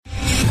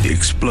The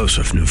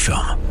explosive new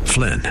film,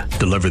 Flynn,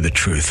 deliver the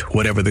truth,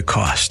 whatever the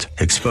cost,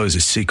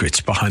 exposes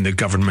secrets behind the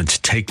government's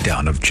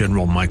takedown of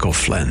General Michael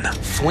Flynn.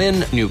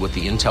 Flynn knew what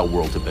the intel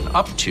world had been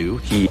up to.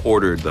 He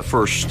ordered the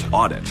first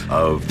audit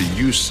of the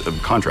use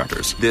of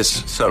contractors.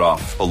 This set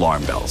off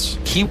alarm bells.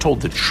 He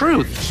told the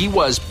truth. He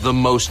was the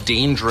most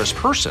dangerous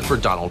person for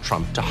Donald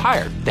Trump to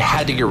hire. They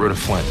had to get rid of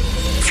Flynn.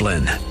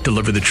 Flynn,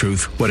 deliver the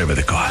truth, whatever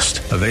the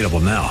cost. Available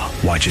now.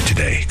 Watch it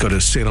today. Go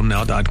to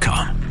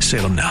salemnow.com.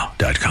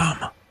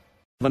 salemnow.com.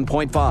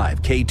 7.5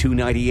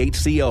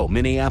 K298CO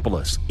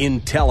Minneapolis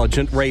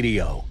Intelligent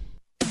Radio.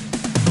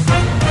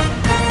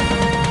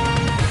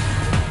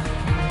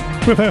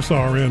 With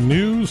SRN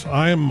News,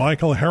 I am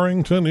Michael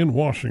Harrington in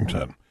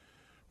Washington.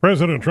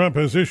 President Trump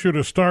has issued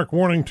a stark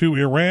warning to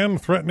Iran,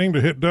 threatening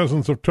to hit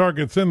dozens of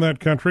targets in that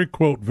country,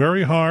 quote,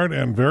 very hard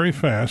and very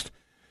fast,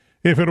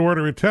 if it were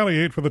to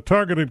retaliate for the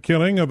targeted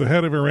killing of the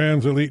head of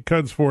Iran's elite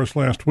Quds force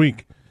last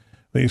week.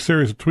 The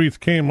series of tweets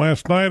came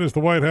last night as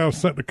the White House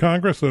sent to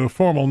Congress a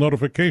formal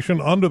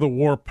notification under the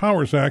War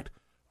Powers Act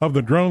of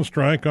the drone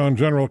strike on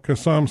General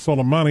Qasem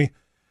Soleimani.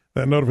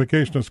 That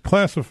notification is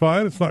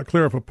classified. It's not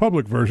clear if a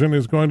public version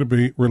is going to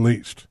be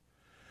released.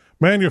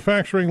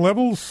 Manufacturing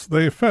levels,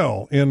 they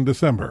fell in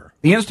December.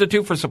 The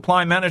Institute for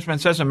Supply Management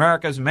says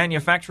America's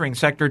manufacturing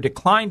sector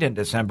declined in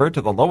December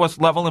to the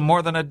lowest level in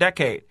more than a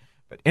decade.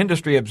 But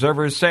industry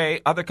observers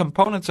say other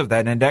components of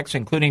that index,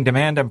 including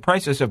demand and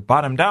prices, have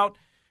bottomed out,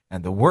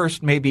 and the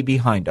worst may be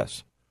behind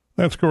us.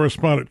 That's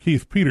correspondent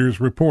Keith Peters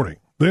reporting.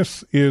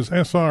 This is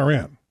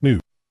SRN News.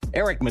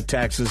 Eric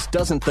Metaxas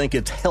doesn't think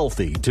it's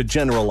healthy to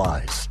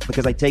generalize.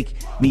 Because I take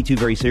Me Too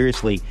very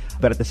seriously,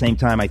 but at the same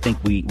time, I think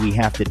we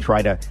have to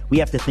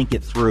think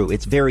it through.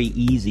 It's very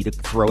easy to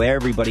throw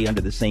everybody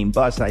under the same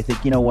bus. I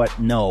think, you know what?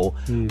 No.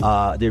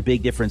 There are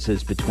big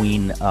differences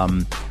between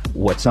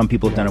what some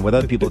people have done and what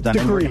other people have done.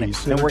 And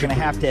we're going to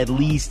have to at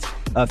least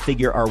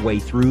figure our way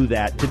through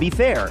that, to be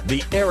fair.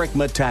 The Eric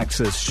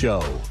Metaxas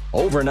Show,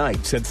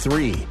 overnights at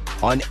 3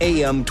 on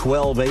AM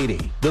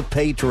 1280, The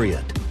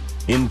Patriot.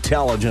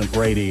 Intelligent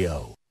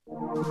Radio.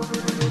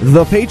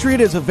 The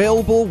Patriot is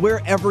available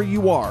wherever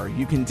you are.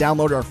 You can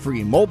download our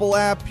free mobile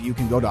app. You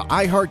can go to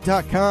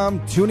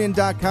iHeart.com,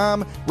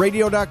 TuneIn.com,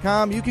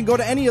 Radio.com. You can go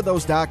to any of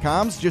those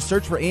 .coms. Just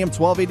search for AM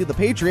 1280 The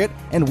Patriot,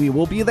 and we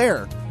will be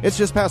there. It's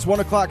just past 1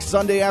 o'clock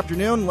Sunday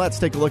afternoon. Let's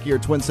take a look at your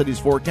Twin Cities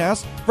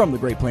forecast from the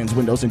Great Plains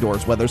Windows and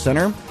Doors Weather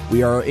Center.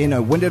 We are in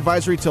a wind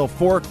advisory till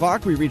 4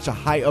 o'clock. We reach a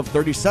high of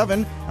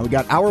 37, and we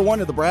got hour 1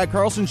 of the Brad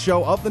Carlson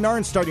Show of the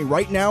Narn starting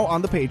right now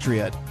on The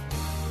Patriot.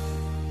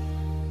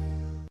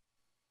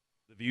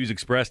 The views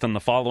expressed on the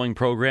following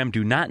program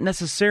do not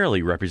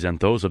necessarily represent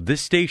those of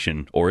this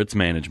station or its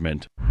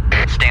management.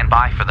 Stand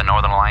by for the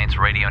Northern Alliance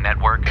Radio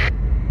Network.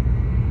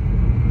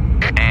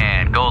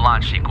 And go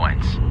launch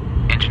sequence.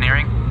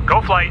 Engineering?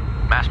 Go flight.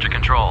 Master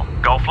control?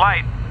 Go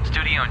flight.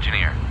 Studio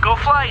engineer? Go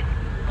flight.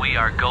 We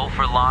are go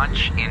for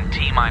launch in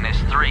T-minus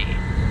 3, 2,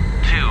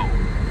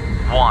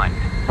 1.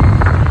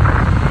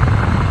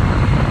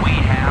 We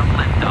have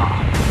liftoff.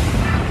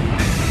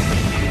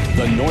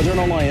 The Northern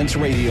Alliance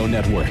Radio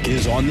Network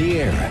is on the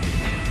air.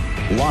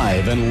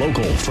 Live and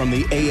local from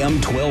the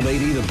AM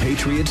 1280 The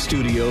Patriot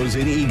Studios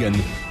in Eagan.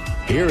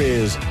 Here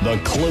is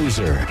the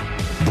closer,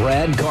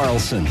 Brad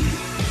Carlson.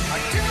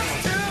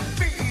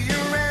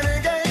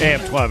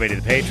 AM 1280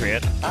 The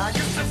Patriot.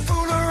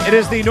 It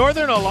is the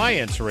Northern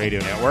Alliance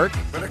Radio Network.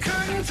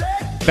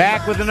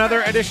 Back with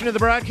another edition of the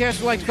broadcast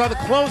we like to call The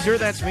Closer.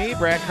 That's me,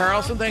 Brad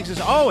Carlson. Thanks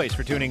as always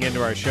for tuning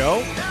into our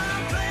show.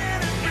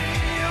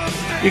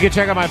 You can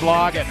check out my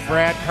blog at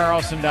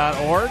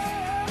bradcarlson.org.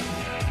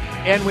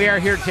 And we are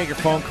here to take your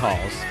phone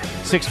calls,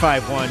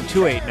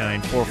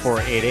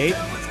 651-289-4488.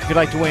 If you'd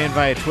like to weigh in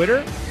via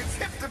Twitter,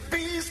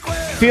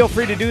 feel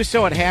free to do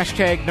so at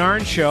hashtag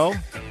Narn Show.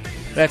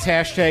 That's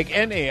hashtag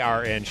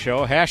NARN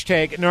Show,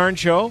 hashtag Narn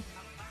Show.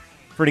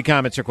 For any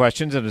comments or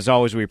questions, and as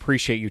always, we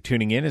appreciate you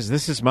tuning in, as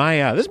this is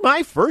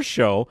my first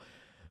show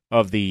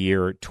of the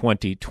year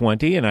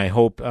 2020, and I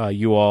hope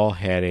you all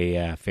had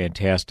a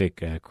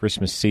fantastic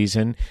Christmas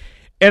season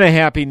and a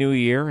happy new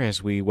year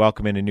as we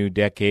welcome in a new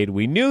decade.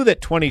 We knew that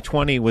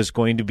 2020 was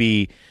going to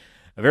be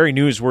a very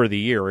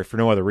newsworthy year, if for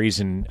no other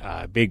reason.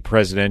 Big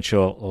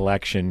presidential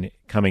election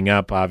coming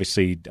up.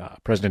 Obviously,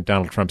 President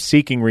Donald Trump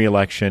seeking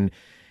re-election,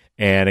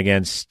 and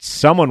against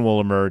someone will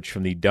emerge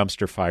from the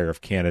dumpster fire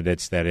of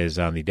candidates that is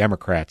on the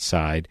Democrat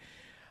side.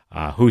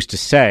 Who's to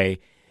say?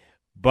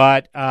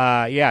 But,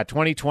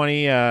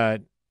 2020,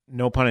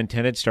 no pun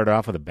intended, started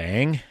off with a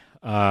bang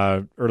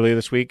earlier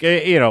this week.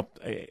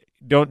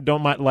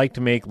 Don't like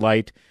to make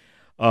light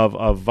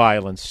of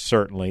violence,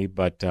 certainly,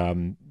 but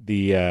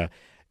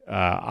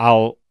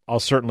I'll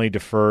certainly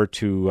defer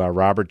to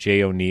Robert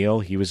J.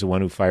 O'Neill. He was the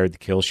one who fired the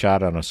kill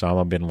shot on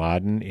Osama bin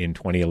Laden in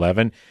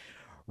 2011,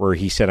 where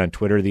he said on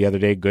Twitter the other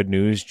day, good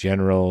news,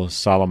 General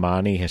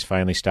Soleimani has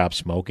finally stopped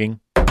smoking.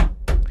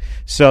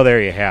 So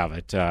there you have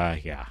it.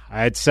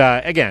 It's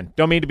again,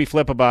 don't mean to be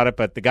flip about it,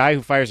 but the guy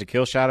who fires a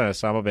kill shot on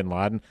Osama bin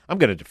Laden, I'm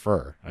going to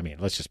defer. I mean,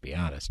 let's just be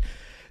honest.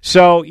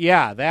 So,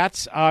 yeah,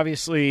 that's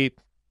obviously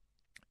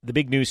the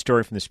big news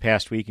story from this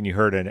past week, and you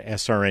heard on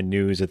SRN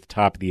News at the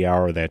top of the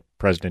hour that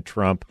President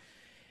Trump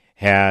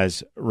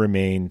has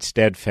remained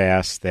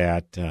steadfast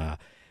that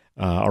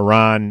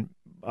Iran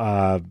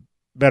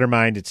better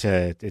mind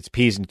its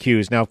P's and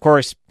Q's. Now, of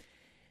course,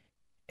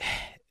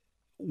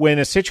 when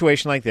a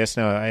situation like this,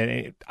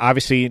 now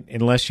obviously,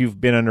 unless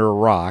you've been under a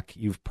rock,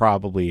 you've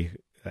probably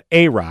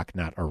Iraq,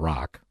 not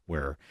Iraq,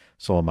 where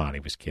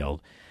Soleimani was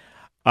killed.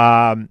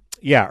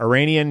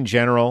 Iranian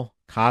General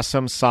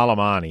Qasem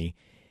Soleimani,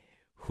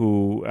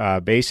 who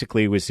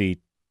basically was the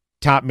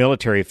top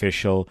military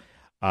official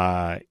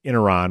in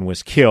Iran,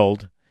 was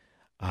killed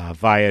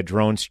via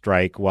drone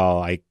strike while,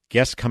 I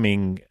guess,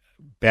 coming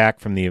back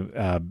from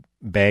the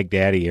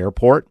Baghdad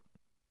Airport.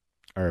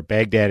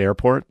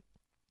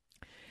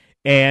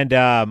 And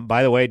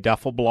by the way,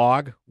 Duffel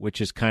Blog,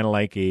 which is kind of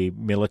like a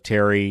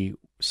military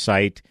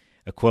site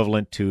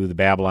equivalent to the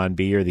Babylon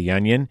Bee or the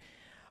Onion,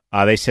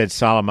 they said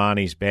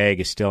Soleimani's bag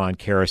is still on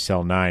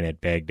Carousel 9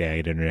 at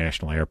Baghdad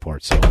International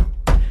Airport. So,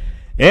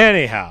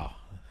 anyhow,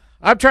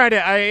 I'm trying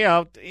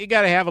to, you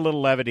got to have a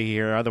little levity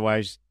here.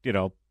 Otherwise,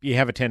 you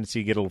have a tendency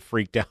to get a little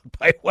freaked out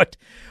by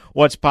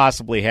what's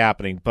possibly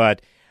happening.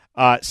 But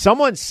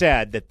someone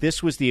said that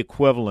this was the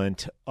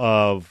equivalent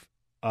of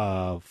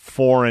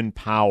foreign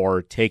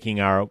power taking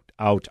out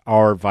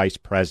our vice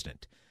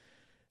president.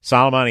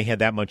 Soleimani had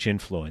that much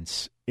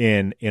influence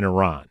in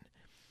Iran.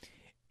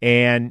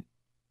 And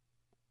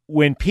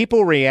when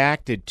people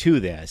reacted to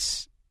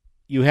this,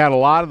 you had a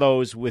lot of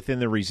those within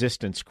the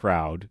resistance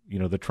crowd,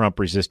 the Trump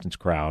resistance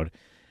crowd,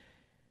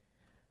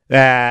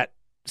 that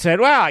said,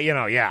 well,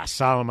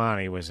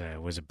 Soleimani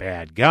was a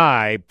bad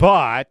guy,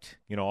 but,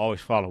 always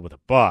follow with a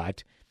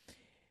but.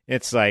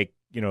 It's like,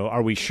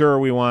 are we sure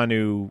we want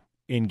to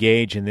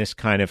engage in this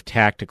kind of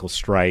tactical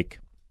strike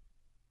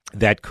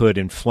that could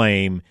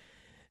inflame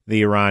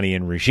the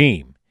Iranian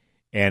regime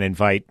and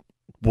invite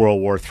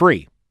World War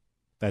III?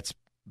 That's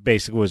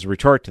basically was a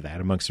retort to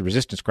that amongst the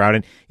resistance crowd.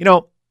 And,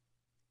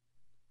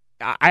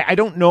 I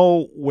don't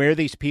know where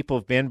these people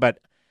have been, but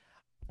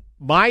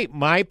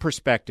my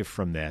perspective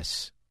from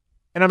this,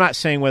 and I'm not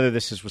saying whether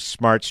this was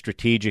smart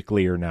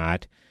strategically or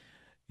not,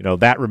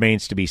 that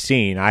remains to be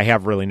seen. I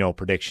have really no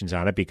predictions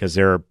on it because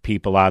there are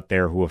people out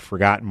there who have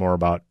forgotten more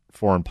about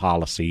foreign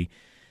policy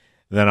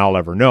than I'll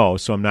ever know.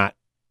 So I'm not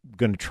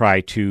going to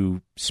try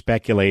to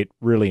speculate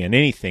really on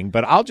anything,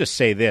 but I'll just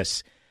say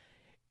this.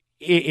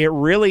 It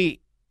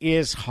really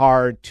is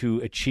hard to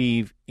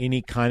achieve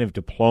any kind of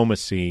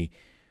diplomacy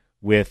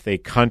with a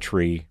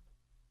country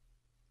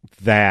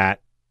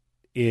that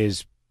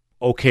is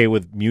okay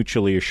with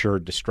mutually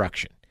assured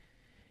destruction,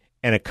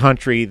 and a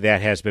country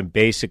that has been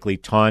basically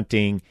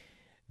taunting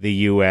the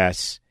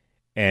U.S.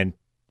 and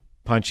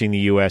punching the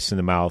U.S. in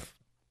the mouth,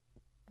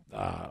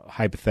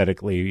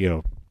 hypothetically,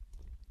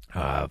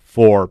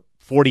 for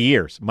 40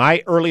 years.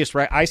 My earliest,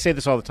 I say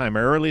this all the time,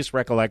 my earliest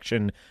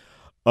recollection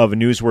of a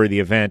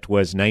newsworthy event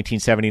was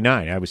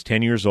 1979. I was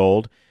 10 years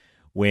old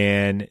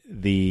when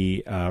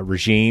the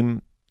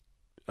regime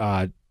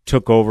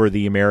took over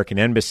the American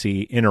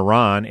embassy in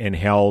Iran and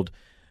held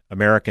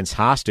Americans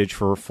hostage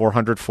for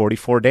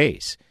 444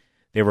 days.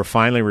 They were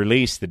finally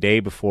released the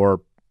day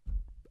before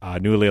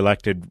newly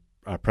elected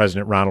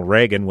President Ronald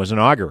Reagan was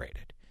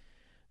inaugurated.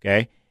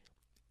 Okay?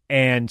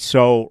 And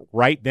so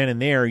right then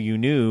and there, you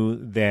knew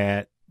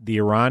that the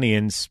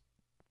Iranians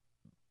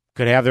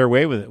could have their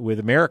way with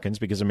Americans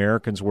because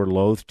Americans were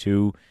loath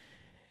to,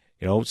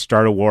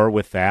 start a war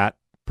with that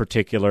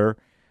particular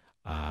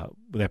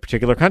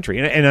country,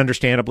 and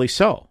understandably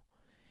so.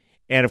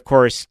 And of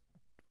course,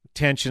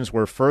 tensions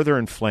were further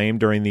inflamed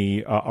during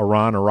the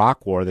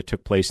Iran-Iraq war that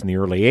took place in the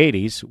early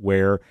 80s,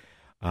 where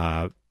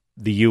the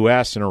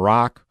U.S. and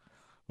Iraq,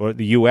 or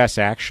the U.S.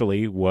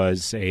 actually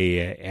was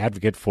a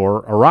advocate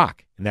for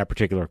Iraq in that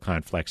particular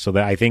conflict. So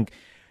that I think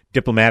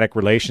diplomatic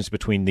relations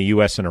between the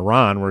U.S. and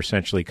Iran were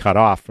essentially cut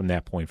off from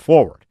that point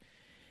forward.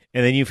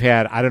 And then you've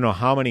had, I don't know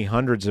how many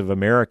hundreds of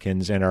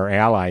Americans and our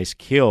allies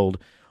killed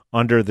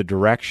under the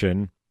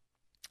direction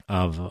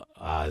of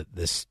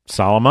this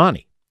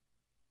Soleimani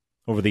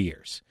over the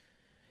years.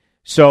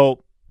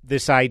 So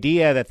this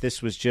idea that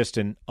this was just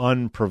an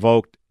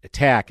unprovoked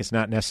attack is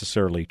not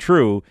necessarily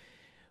true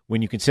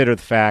when you consider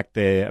the fact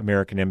the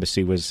American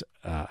embassy was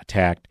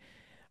attacked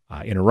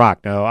in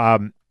Iraq. Now,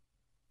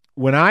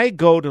 when I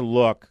go to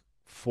look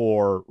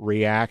for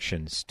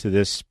reactions to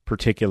this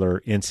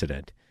particular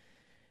incident,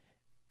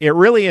 it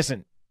really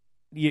isn't.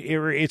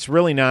 It's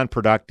really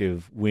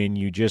non-productive when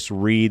you just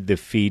read the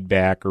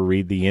feedback or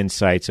read the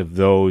insights of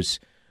those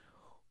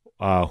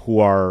who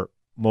are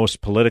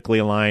most politically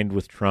aligned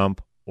with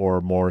Trump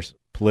or more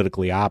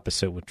politically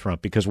opposite with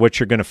Trump, because what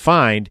you're going to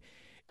find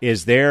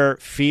is their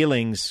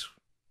feelings,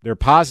 their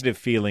positive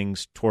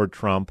feelings toward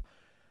Trump,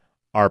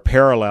 are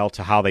parallel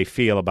to how they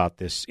feel about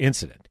this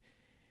incident.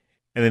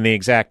 And then the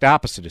exact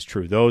opposite is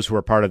true. Those who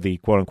are part of the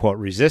quote-unquote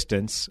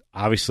resistance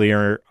obviously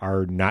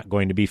are not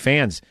going to be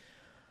fans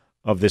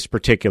of this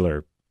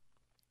particular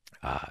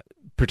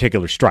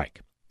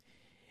strike.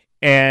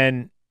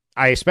 And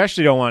I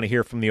especially don't want to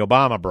hear from the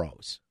Obama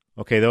bros.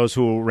 Okay, those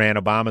who ran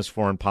Obama's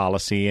foreign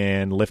policy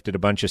and lifted a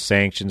bunch of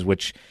sanctions,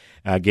 which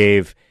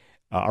gave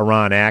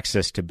Iran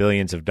access to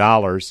billions of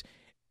dollars,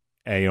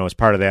 as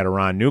part of that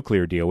Iran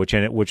nuclear deal,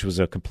 which was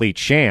a complete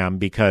sham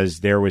because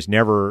there was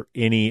never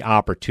any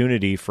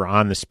opportunity for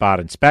on-the-spot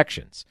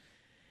inspections.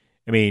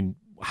 I mean,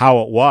 how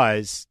it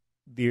was,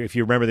 if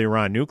you remember the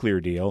Iran nuclear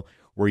deal,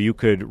 where you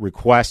could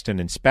request an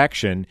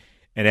inspection,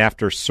 and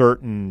after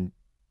certain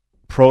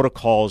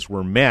protocols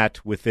were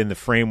met within the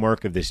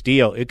framework of this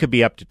deal, it could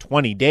be up to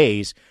 20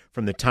 days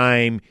from the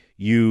time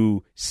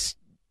you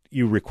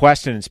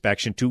request an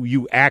inspection to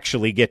you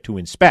actually get to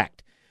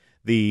inspect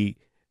the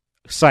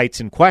sites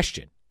in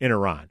question in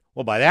Iran.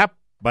 Well, by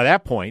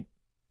that point,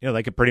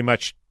 they could pretty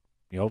much,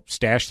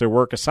 stash their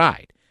work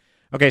aside.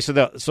 Okay, so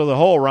the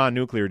whole Iran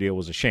nuclear deal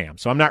was a sham.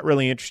 So I'm not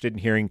really interested in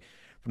hearing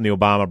from the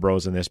Obama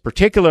bros on this,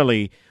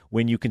 particularly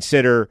when you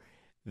consider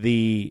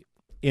the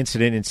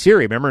incident in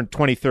Syria. Remember in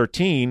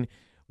 2013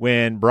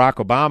 when Barack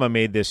Obama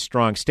made this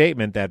strong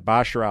statement that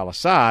Bashar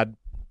al-Assad,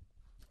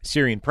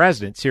 Syrian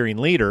president, Syrian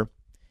leader,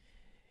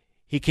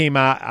 he came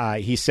out,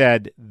 he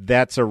said,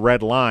 that's a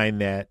red line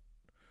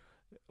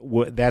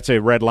that's a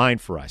red line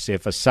for us.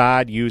 If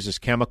Assad uses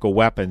chemical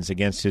weapons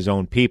against his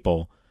own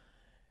people,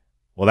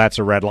 well, that's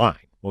a red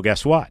line. Well,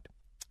 guess what?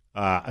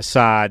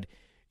 Assad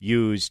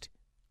used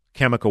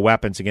chemical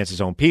weapons against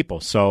his own people.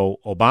 So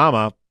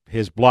Obama,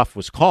 his bluff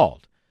was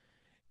called.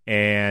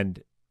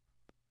 And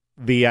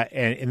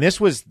this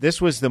was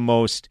the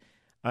most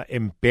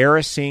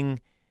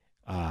embarrassing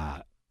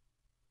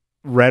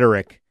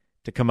rhetoric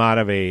to come out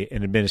of an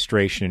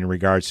administration in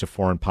regards to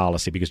foreign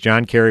policy, because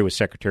John Kerry was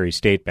Secretary of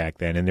State back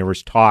then, and there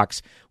was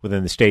talks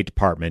within the State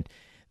Department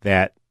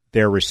that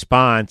their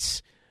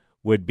response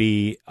would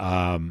be,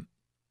 I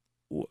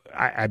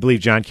believe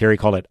John Kerry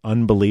called it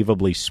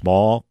unbelievably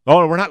small.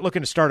 Oh, we're not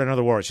looking to start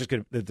another war. It's just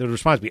going to, the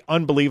response would be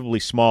unbelievably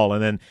small.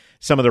 And then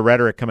some of the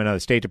rhetoric coming out of the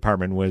State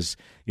Department was,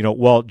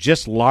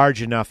 just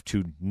large enough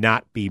to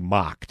not be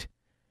mocked.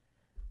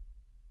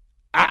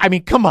 I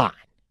mean, come on.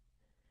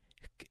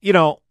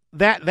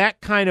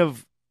 That kind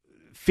of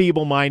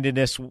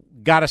feeble-mindedness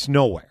got us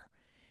nowhere.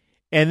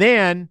 And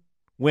then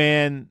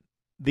when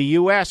the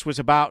U.S. was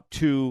about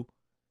to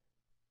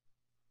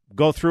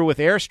go through with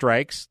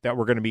airstrikes that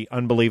were going to be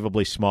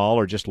unbelievably small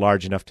or just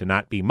large enough to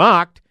not be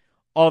mocked,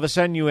 all of a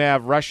sudden you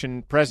have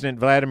Russian President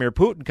Vladimir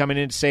Putin coming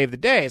in to save the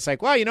day. It's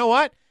like, well, you know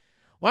what?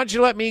 Why don't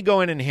you let me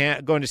go in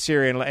and go into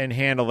Syria and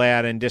handle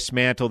that and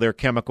dismantle their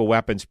chemical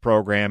weapons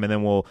program, and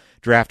then we'll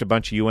draft a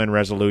bunch of UN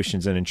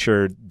resolutions and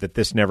ensure that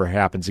this never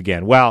happens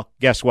again. Well,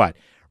 guess what?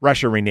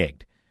 Russia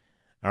reneged.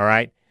 All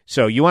right?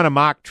 So you want to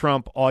mock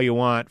Trump all you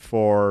want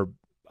for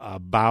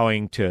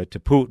bowing to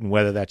Putin,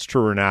 whether that's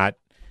true or not,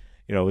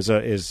 is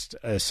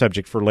a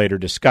subject for later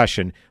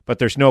discussion. But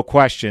there's no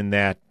question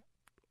that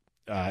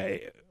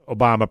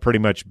Obama pretty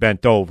much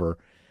bent over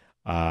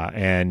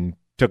and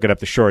took it up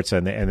the shorts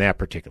in that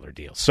particular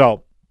deal.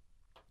 So,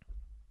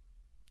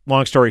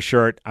 long story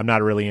short, I'm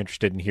not really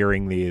interested in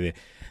hearing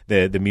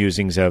the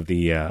musings of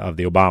the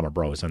Obama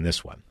bros on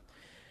this one.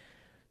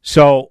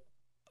 So,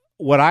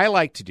 what I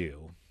like to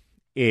do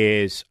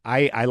is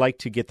I like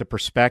to get the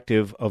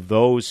perspective of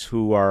those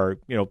who are,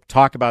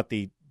 talk about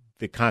the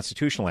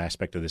constitutional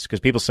aspect of this, because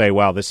people say,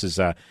 well, this is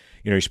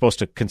you're supposed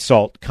to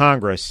consult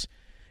Congress,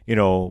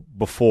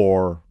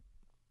 before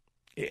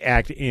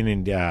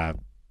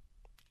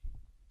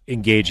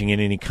engaging in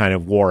any kind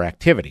of war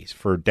activities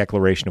for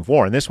declaration of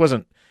war. And this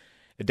wasn't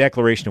a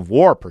declaration of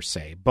war per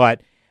se,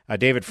 but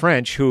David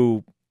French,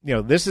 who,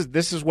 this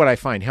is what I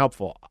find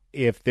helpful.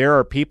 If there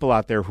are people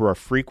out there who are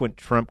frequent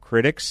Trump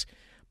critics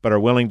but are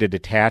willing to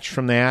detach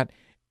from that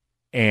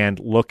and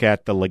look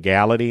at the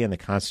legality and the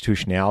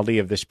constitutionality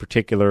of this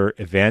particular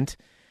event,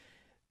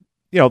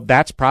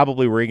 that's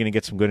probably where you're going to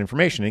get some good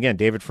information. Again,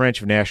 David French,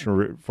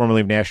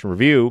 formerly of National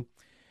Review,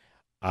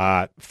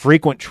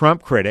 frequent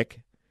Trump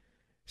critic,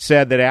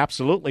 said that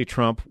absolutely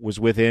Trump was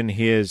within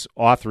his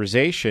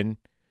authorization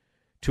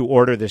to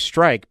order this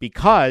strike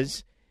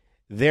because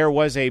there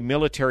was a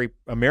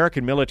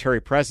American military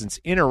presence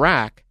in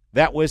Iraq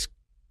that was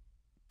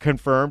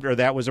confirmed or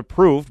that was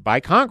approved by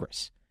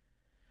Congress.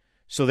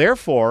 So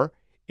therefore,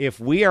 if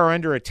we are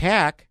under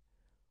attack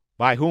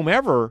by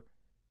whomever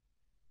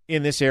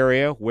in this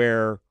area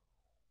where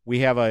we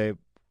have a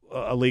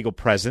legal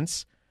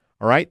presence,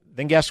 all right,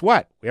 then guess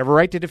what? We have a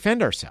right to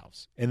defend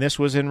ourselves. And this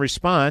was in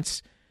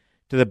response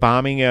to the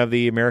bombing of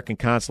the American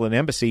consulate and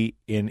embassy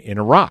in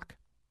Iraq.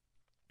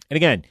 And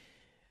again,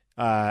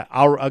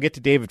 I'll get to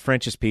David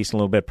French's piece in a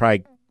little bit.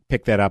 Probably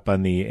pick that up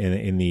on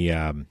in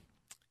the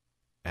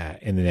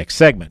next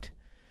segment.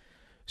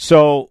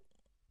 So,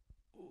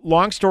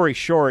 long story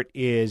short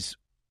is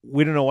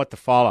we don't know what the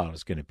fallout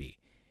is going to be,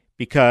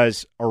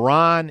 because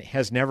Iran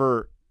has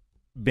never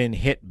been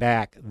hit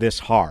back this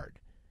hard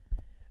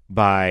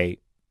by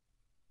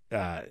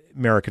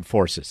American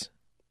forces.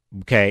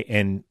 Okay,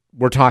 and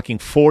we're talking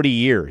 40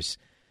 years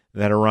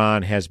that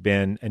Iran has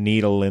been a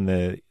needle in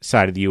the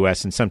side of the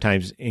U.S., and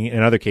sometimes,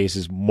 in other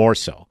cases, more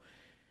so,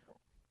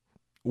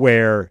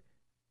 where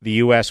the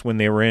U.S., when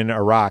they were in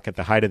Iraq at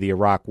the height of the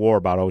Iraq War,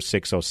 about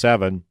 06,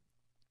 07,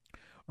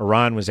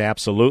 Iran was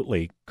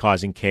absolutely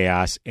causing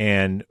chaos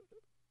and,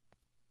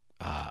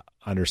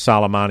 under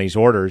Soleimani's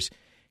orders,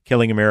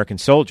 killing American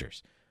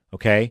soldiers,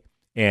 okay?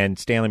 And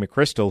Stanley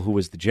McChrystal, who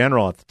was the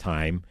general at the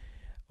time,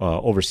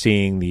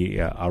 overseeing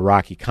the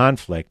Iraqi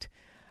conflict,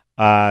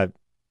 kept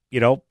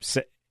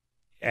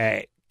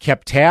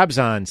tabs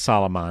on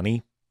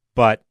Soleimani,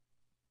 but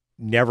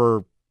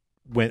never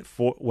went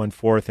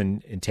forth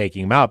in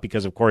taking him out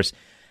because, of course,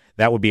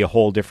 that would be a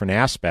whole different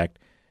aspect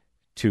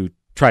to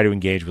try to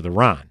engage with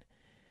Iran.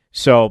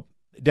 So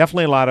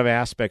definitely a lot of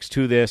aspects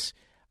to this.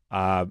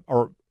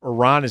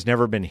 Iran has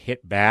never been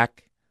hit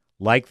back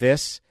like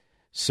this,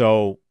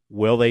 so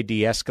will they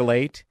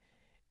de-escalate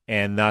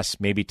and thus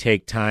maybe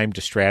take time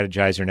to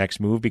strategize their next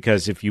move?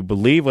 Because if you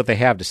believe what they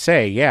have to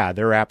say, yeah,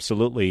 they're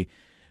absolutely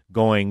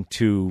going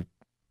to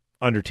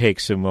undertake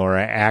some more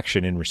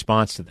action in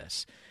response to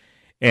this.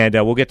 And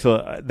we'll get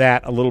to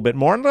that a little bit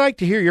more. And I'd like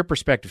to hear your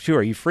perspective, too.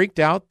 Are you freaked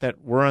out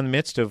that we're in the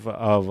midst of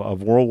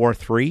World War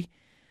III?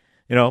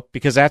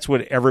 Because that's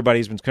what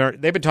everybody's been –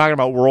 they've been talking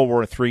about World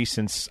War III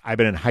since I've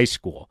been in high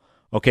school.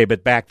 Okay,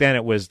 but back then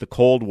it was the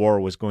Cold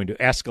War was going to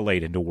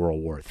escalate into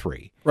World War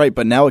III. Right,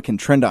 but now it can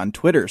trend on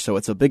Twitter, so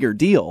it's a bigger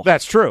deal.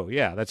 That's true.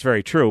 Yeah, that's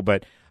very true.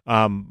 But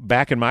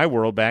back in my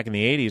world, back in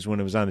the 80s when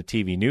it was on the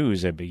TV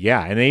news, and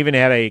they even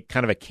had a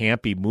kind of a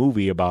campy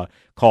movie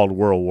called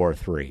World War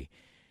III,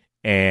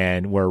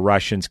 and where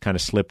Russians kind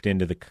of slipped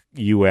into the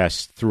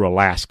U.S. through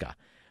Alaska.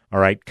 All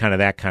right, kind of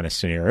that kind of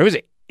scenario. It was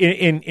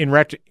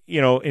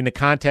in the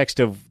context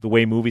of the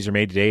way movies are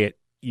made today.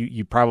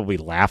 You probably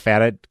laugh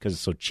at it because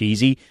it's so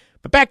cheesy.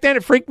 But back then,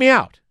 it freaked me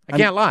out. I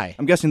can't lie.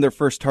 I'm guessing their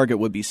first target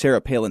would be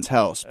Sarah Palin's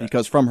house,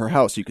 because from her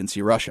house, you can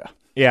see Russia.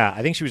 Yeah,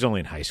 I think she was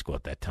only in high school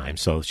at that time,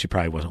 so she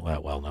probably wasn't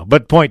that well known.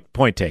 But point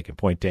taken.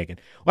 Why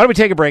don't we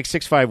take a break?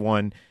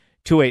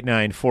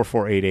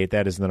 651-289-4488.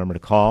 That is the number to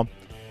call.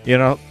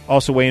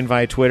 Also weigh in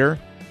via Twitter.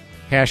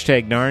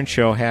 #NARN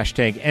Show,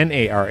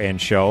 #NARN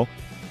Show.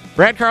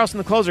 Brad Carlson,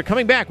 the closer,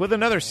 coming back with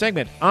another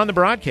segment on the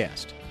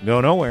broadcast. Go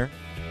nowhere.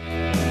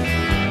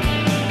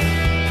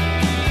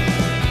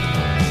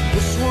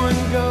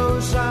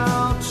 Goes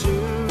out to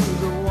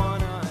the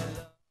one I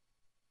love.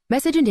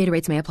 Message and data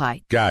rates may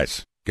apply.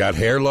 Guys, got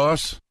hair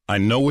loss? I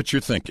know what you're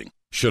thinking.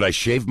 Should I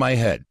shave my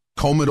head?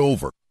 Comb it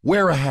over?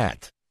 Wear a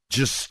hat?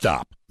 Just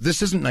stop.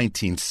 This isn't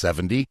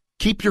 1970.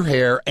 Keep your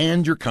hair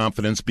and your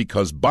confidence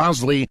because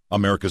Bosley,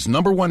 America's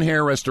 #1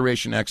 hair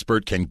restoration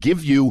expert, can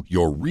give you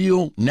your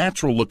real,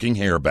 natural-looking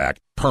hair back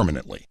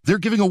permanently. They're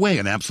giving away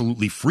an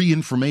absolutely free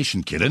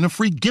information kit and a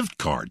free gift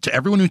card to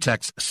everyone who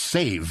texts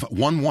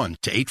SAVE11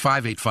 to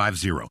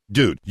 85850.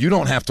 Dude, you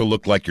don't have to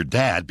look like your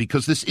dad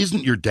because this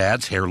isn't your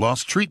dad's hair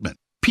loss treatment.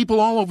 People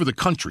all over the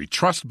country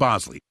trust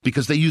Bosley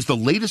because they use the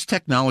latest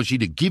technology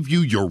to give you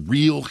your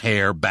real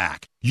hair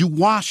back. You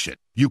wash it.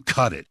 You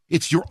cut it.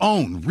 It's your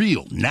own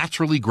real,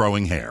 naturally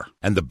growing hair.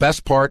 And the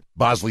best part,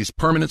 Bosley's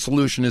permanent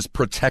solution is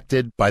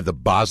protected by the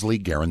Bosley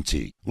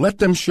Guarantee. Let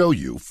them show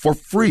you for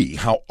free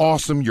how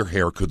awesome your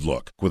hair could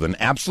look with an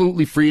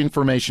absolutely free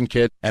information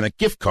kit and a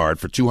gift card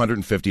for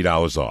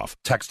 $250 off.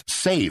 Text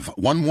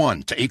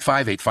SAVE11 to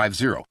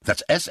 85850.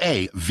 That's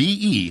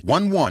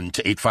SAVE11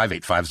 to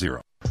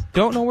 85850.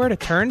 Don't know where to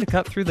turn to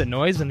cut through the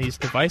noise in these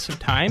divisive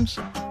times?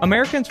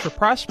 Americans for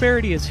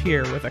Prosperity is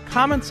here with a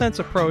common-sense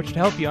approach to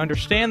help you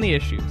understand the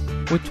issues.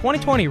 With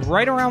 2020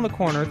 right around the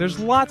corner, there's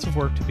lots of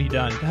work to be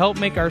done to help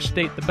make our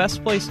state the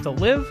best place to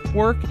live,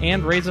 work,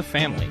 and raise a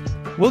family.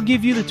 We'll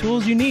give you the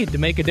tools you need to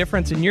make a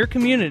difference in your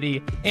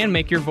community and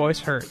make your voice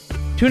heard.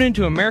 Tune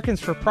into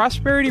Americans for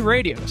Prosperity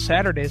Radio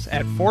Saturdays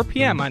at 4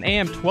 p.m. on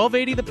AM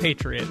 1280 The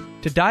Patriot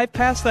to dive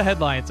past the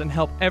headlines and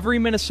help every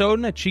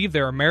Minnesotan achieve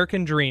their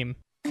American dream.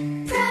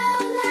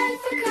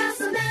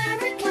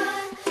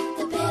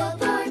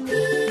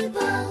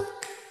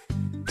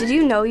 Did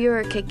you know you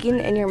were kicking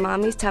in your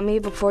mommy's tummy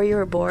before you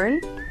were born?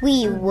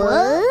 We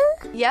were?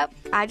 Yep.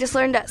 I just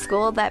learned at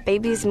school that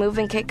babies move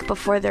and kick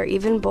before they're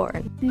even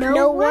born.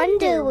 No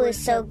wonder we're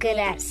so good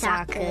at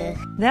soccer.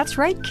 That's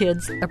right,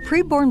 kids. A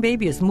preborn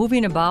baby is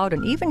moving about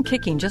and even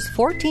kicking just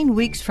 14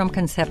 weeks from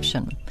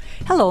conception.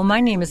 Hello,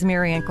 my name is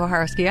Marianne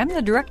Koharski. I'm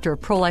the director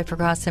of Pro-Life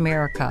Across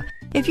America.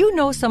 If you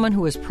know someone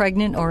who is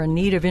pregnant or in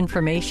need of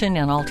information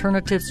and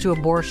alternatives to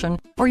abortion,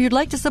 or you'd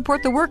like to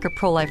support the work of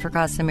Pro-Life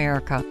Across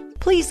America,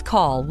 please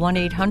call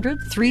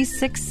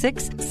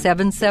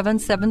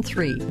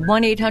 1-800-366-7773,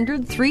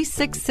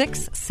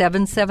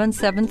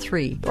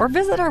 1-800-366-7773, or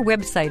visit our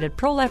website at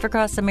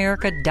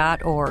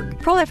prolifeacrossamerica.org.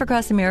 Pro-Life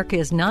Across America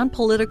is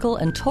non-political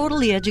and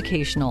totally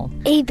educational.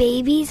 A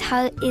baby's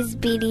heart is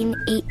beating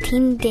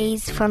 18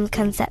 days from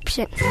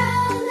conception.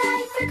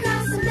 Pro-Life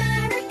Across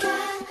America,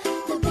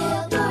 the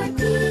Billboard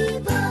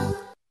people.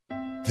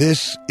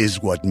 This is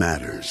what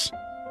matters.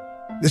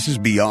 This is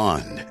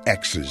beyond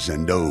X's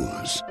and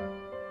O's.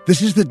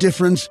 This is the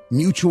difference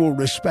mutual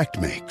respect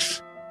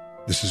makes.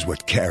 This is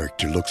what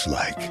character looks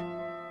like.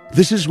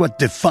 This is what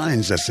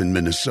defines us in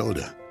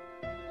Minnesota.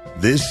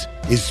 This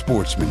is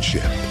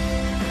sportsmanship.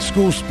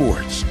 School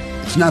sports,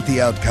 It's not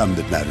the outcome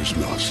that matters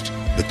most,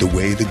 but the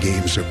way the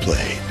games are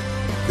played.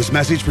 This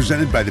message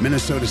presented by the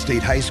Minnesota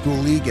State High School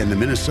League and the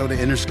Minnesota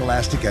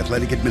Interscholastic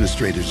Athletic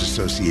Administrators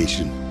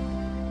Association.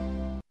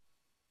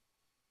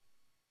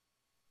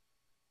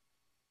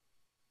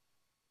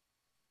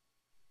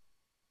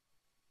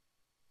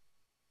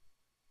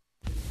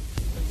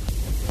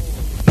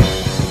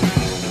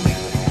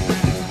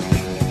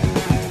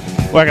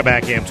 Welcome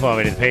back, AM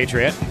 1280 The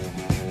Patriot.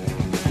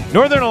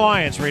 Northern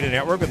Alliance Radio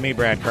Network with me,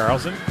 Brad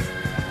Carlson.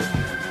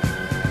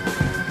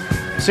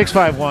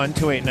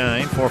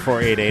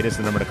 651-289-4488 is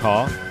the number to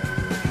call. You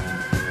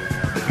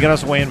can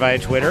also weigh in via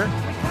Twitter.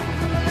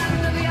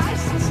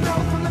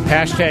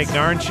 Hashtag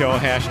NARN Show,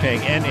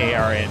 hashtag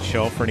NARN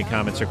Show for any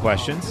comments or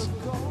questions.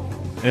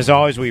 And as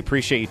always, we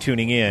appreciate you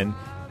tuning in.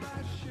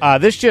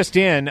 This just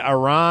in,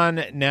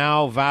 Iran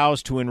now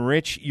vows to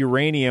enrich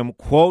uranium,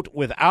 quote,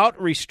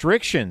 without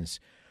restrictions,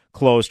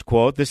 closed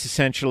quote. This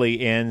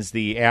essentially ends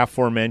the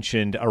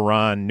aforementioned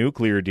Iran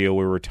nuclear deal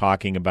we were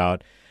talking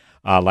about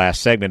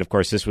last segment. Of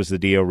course, this was the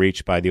deal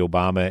reached by the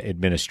Obama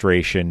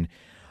administration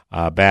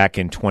back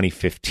in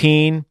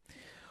 2015,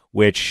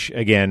 which,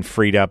 again,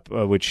 freed up,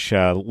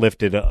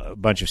 lifted a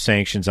bunch of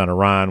sanctions on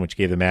Iran, which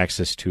gave them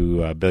access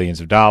to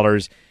billions of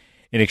dollars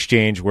in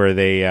exchange where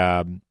they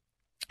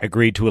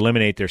agreed to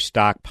eliminate their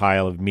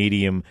stockpile of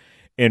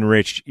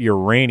medium-enriched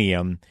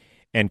uranium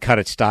and cut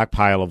its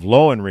stockpile of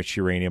low-enriched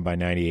uranium by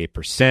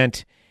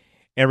 98%,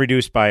 and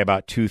reduced by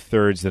about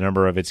two-thirds the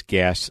number of its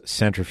gas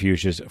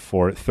centrifuges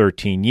for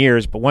 13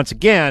 years. But once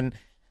again,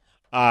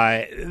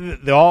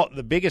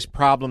 the biggest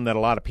problem that a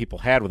lot of people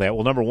had with that,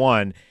 well, number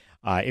one,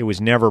 it was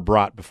never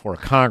brought before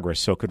Congress,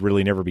 so it could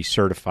really never be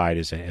certified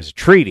as a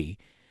treaty.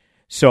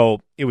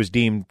 So it was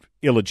deemed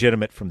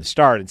illegitimate from the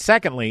start. And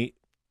secondly,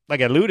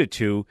 like I alluded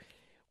to,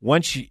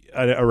 once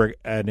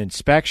an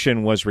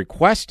inspection was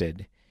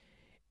requested,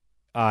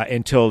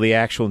 until the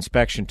actual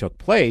inspection took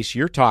place,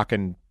 you're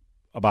talking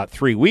about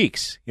 3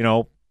 weeks,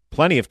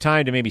 plenty of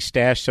time to maybe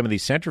stash some of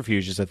these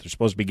centrifuges that they're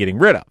supposed to be getting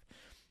rid of.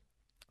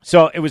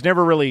 So it was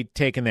never really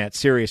taken that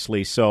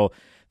seriously. So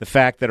the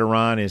fact that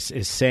Iran is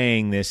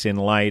saying this in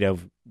light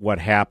of what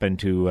happened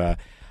to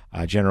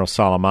General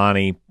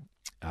Soleimani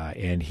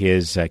and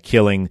his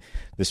killing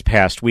this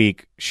past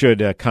week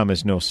should come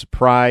as no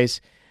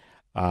surprise.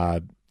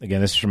 Again,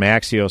 this is from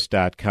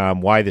Axios.com.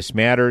 Why this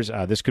matters.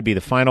 This could be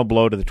the final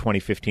blow to the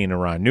 2015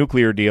 Iran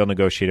nuclear deal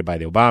negotiated by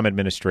the Obama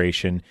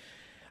administration,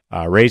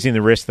 raising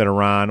the risk that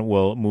Iran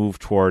will move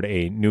toward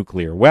a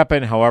nuclear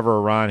weapon. However,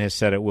 Iran has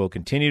said it will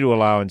continue to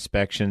allow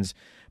inspections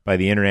by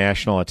the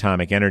International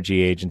Atomic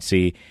Energy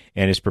Agency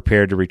and is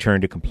prepared to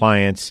return to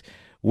compliance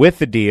with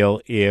the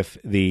deal if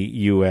the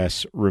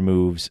U.S.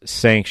 removes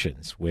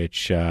sanctions,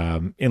 which,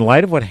 in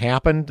light of what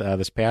happened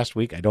this past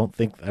week, I don't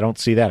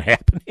see that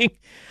happening.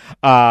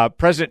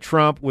 President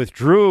Trump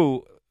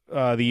withdrew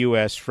the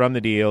U.S. from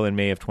the deal in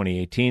May of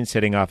 2018,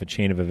 setting off a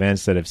chain of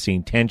events that have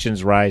seen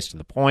tensions rise to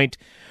the point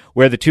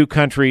where the two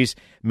countries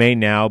may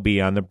now be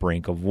on the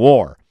brink of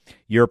war.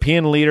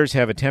 European leaders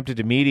have attempted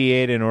to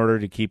mediate in order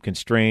to keep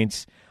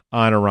constraints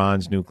on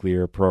Iran's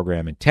nuclear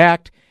program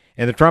intact.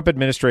 And the Trump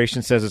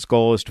administration says its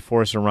goal is to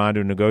force Iran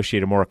to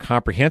negotiate a more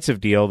comprehensive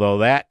deal, though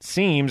that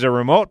seems a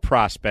remote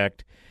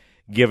prospect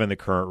given the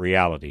current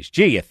realities.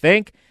 Gee, you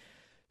think?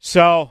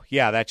 So,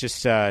 yeah, that's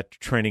just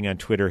trending on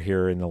Twitter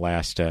here in the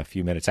last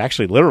few minutes.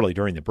 Actually, literally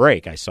during the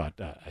break, I saw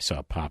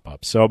it pop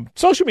up. So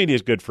social media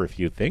is good for a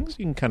few things.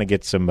 You can kind of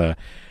get some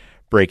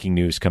breaking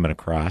news coming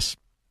across.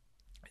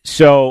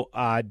 So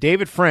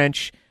David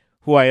French,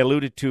 who I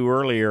alluded to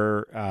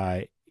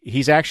earlier,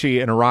 he's actually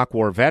an Iraq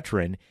War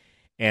veteran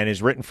and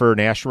has written for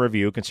National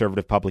Review, a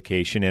conservative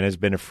publication, and has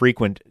been a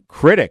frequent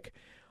critic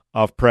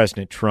of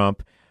President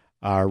Trump.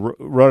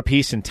 Wrote a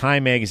piece in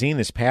Time magazine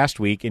this past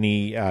week, and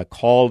he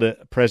called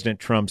President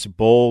Trump's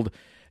bold,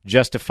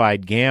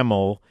 justified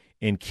gamble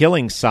in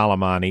killing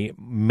Soleimani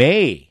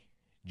may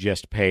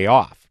just pay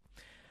off.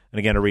 And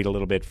again, I'll read a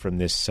little bit from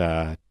this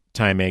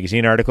Time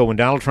magazine article. When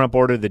Donald Trump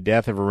ordered the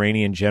death of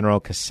Iranian General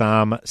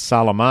Qasem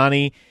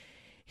Soleimani,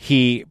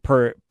 he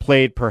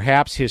played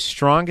perhaps his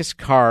strongest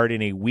card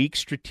in a weak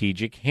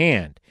strategic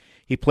hand.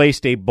 He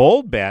placed a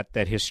bold bet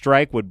that his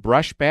strike would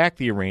brush back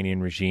the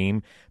Iranian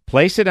regime,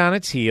 place it on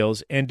its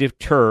heels, and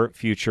deter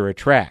future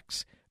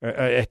attacks.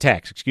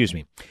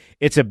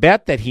 It's a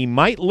bet that he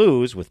might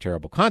lose with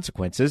terrible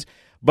consequences,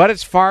 but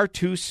it's far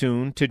too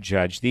soon to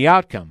judge the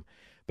outcome.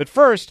 But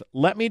first,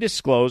 let me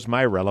disclose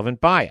my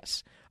relevant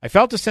bias. I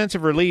felt a sense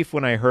of relief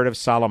when I heard of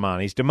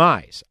Soleimani's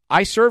demise.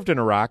 I served in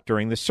Iraq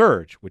during the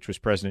surge, which was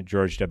President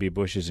George W.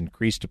 Bush's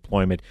increased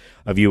deployment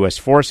of U.S.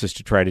 forces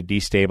to try to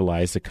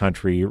destabilize the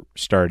country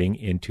starting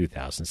in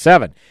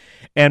 2007.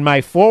 And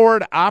my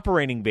forward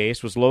operating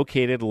base was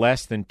located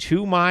less than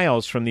 2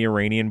 miles from the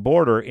Iranian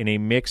border in a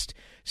mixed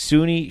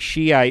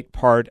Sunni-Shiite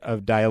part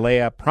of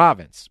Daylea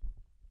province.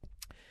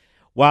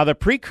 While the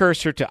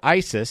precursor to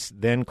ISIS,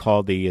 then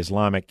called the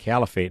Islamic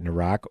Caliphate in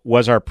Iraq,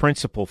 was our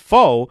principal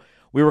foe,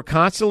 we were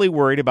constantly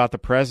worried about the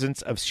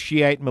presence of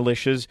Shiite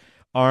militias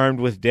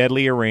armed with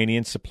deadly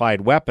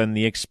Iranian-supplied weapon,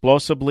 the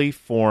explosively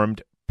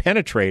formed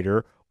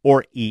penetrator,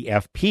 or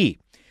EFP.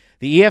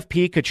 The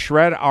EFP could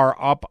shred our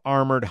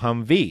up-armored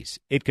Humvees.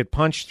 It could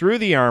punch through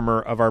the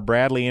armor of our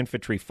Bradley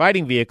infantry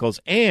fighting vehicles,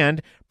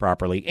 and,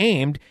 properly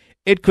aimed,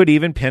 it could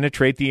even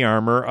penetrate the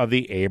armor of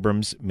the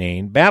Abrams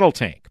main battle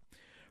tank.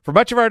 For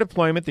much of our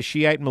deployment, the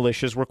Shiite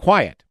militias were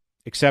quiet,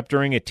 except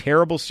during a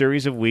terrible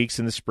series of weeks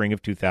in the spring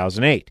of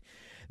 2008.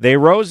 They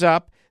rose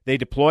up, they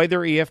deployed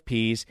their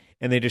EFPs,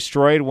 and they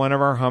destroyed one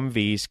of our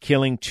Humvees,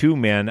 killing 2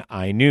 men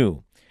I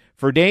knew.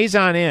 For days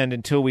on end,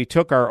 until we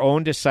took our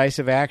own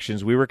decisive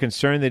actions, we were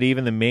concerned that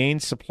even the main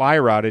supply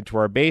route into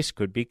our base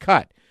could be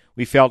cut.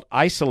 We felt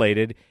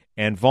isolated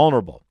and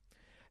vulnerable.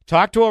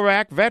 Talk to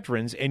Iraq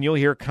veterans, and you'll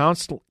hear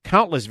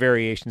countless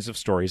variations of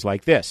stories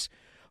like this.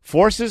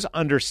 Forces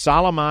under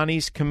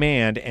Soleimani's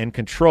command and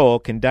control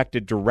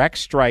conducted direct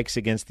strikes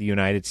against the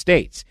United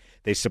States.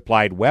 They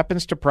supplied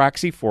weapons to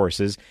proxy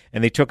forces,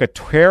 and they took a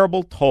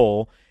terrible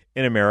toll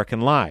in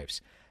American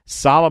lives.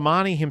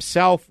 Soleimani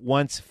himself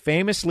once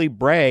famously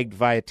bragged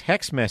via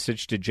text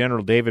message to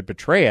General David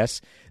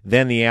Petraeus,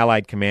 then the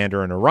Allied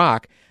commander in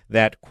Iraq,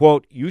 that,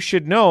 quote, "You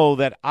should know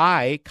that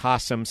I,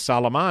 Qasem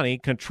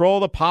Soleimani, control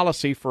the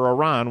policy for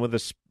Iran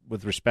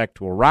with respect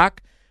to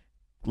Iraq,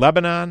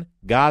 Lebanon,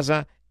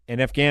 Gaza,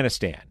 and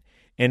Afghanistan.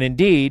 And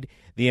indeed,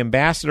 the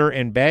ambassador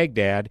in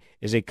Baghdad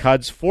is a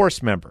Quds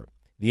Force member.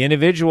 The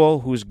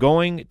individual who's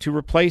going to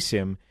replace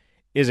him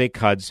is a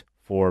Quds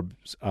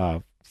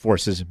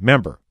Forces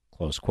member."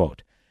 Close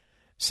quote.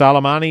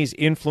 Soleimani's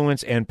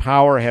influence and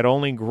power had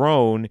only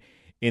grown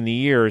in the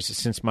years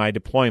since my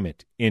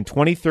deployment. In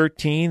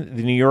 2013,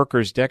 the New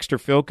Yorker's Dexter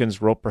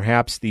Filkins wrote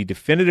perhaps the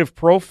definitive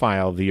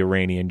profile of the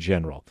Iranian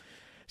general.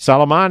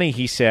 Soleimani,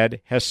 he said,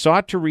 has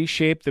sought to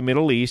reshape the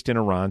Middle East in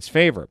Iran's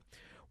favor,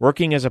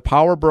 working as a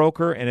power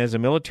broker and as a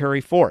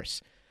military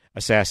force,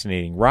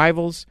 assassinating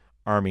rivals,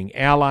 arming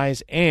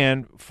allies,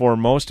 and, for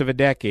most of a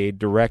decade,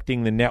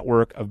 directing the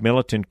network of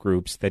militant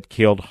groups that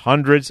killed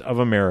hundreds of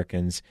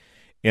Americans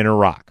in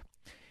Iraq.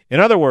 In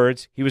other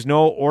words, he was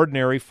no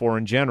ordinary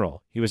foreign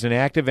general. He was an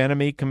active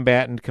enemy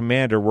combatant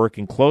commander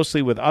working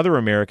closely with other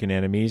American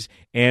enemies,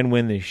 and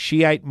when the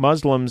Shiite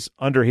Muslims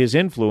under his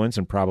influence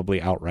and probably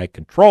outright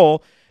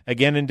control,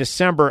 again in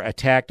December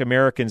attacked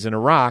Americans in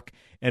Iraq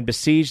and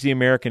besieged the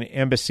American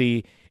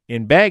embassy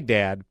in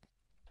Baghdad,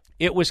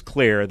 it was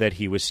clear that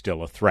he was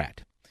still a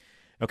threat.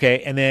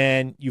 Okay, and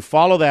then you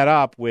follow that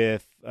up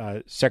with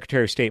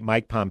Secretary of State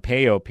Mike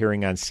Pompeo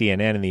appearing on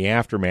CNN in the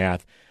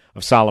aftermath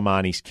of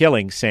Soleimani's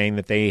killing, saying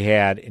that they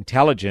had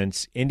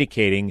intelligence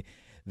indicating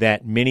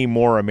that many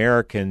more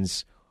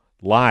Americans'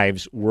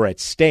 lives were at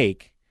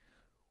stake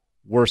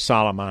were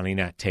Soleimani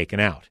not taken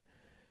out.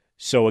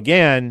 So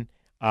again,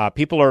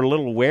 people are a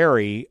little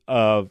wary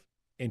of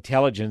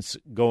intelligence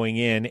going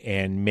in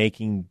and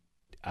making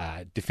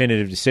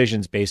definitive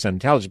decisions based on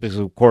intelligence because,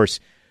 of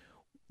course,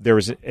 there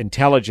was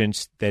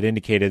intelligence that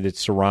indicated that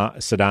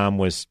Saddam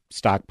was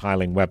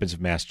stockpiling weapons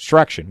of mass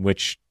destruction,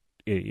 which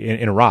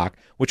in Iraq,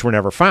 which were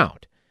never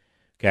found.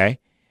 Okay,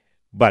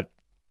 but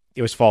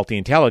it was faulty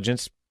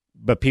intelligence.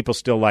 But people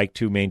still like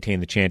to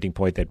maintain the chanting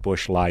point that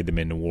Bush lied them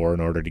into war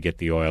in order to get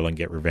the oil and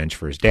get revenge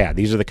for his dad.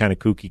 These are the kind of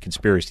kooky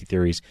conspiracy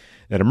theories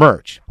that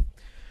emerge.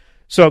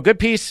 So, good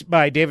piece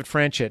by David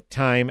French at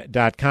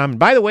Time.com. And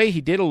by the way, he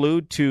did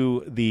allude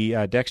to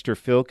the Dexter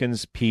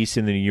Filkins piece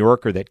in the New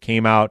Yorker that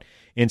came out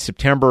in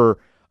September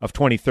of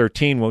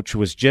 2013, which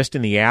was just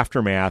in the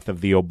aftermath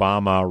of the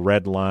Obama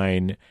Red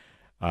Line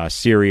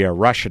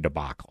Syria-Russia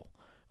debacle.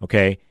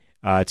 Okay?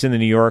 It's in the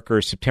New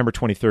Yorker, September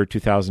 23rd,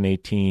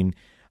 2018,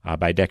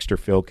 by Dexter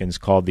Filkins,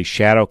 called The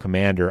Shadow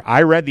Commander.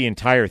 I read the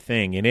entire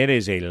thing, and it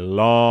is a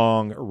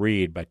long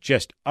read, but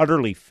just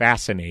utterly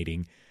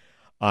fascinating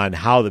on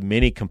how the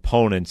many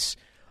components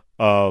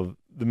of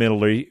the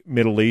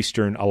Middle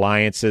Eastern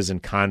alliances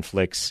and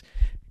conflicts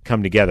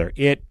come together.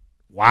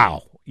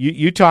 Wow.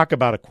 You talk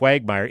about a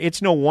quagmire.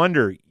 It's no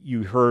wonder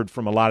you heard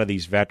from a lot of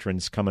these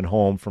veterans coming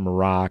home from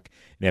Iraq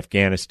and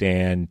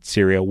Afghanistan,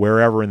 Syria,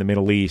 wherever in the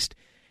Middle East,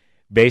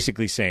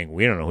 basically saying,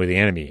 we don't know who the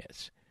enemy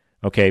is.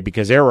 Okay,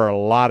 because there were a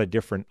lot of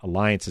different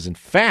alliances. In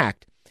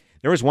fact,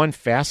 there was one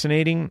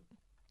fascinating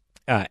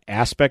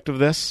aspect of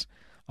this.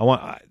 I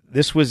want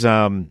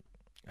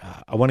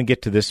to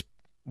get to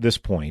this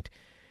point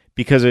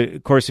because,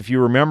 of course, if you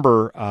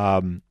remember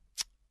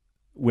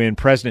when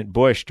President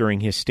Bush, during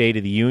his State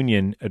of the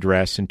Union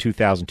address in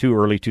 2002,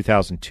 early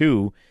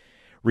 2002,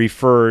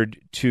 referred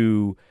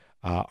to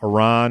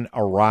Iran,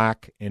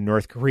 Iraq, and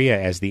North Korea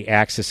as the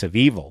axis of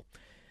evil.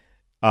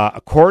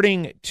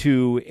 According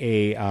to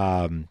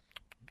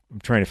I'm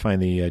trying to find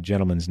the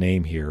gentleman's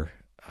name here,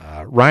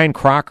 Ryan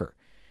Crocker.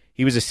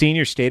 He was a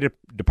senior State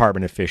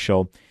Department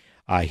official.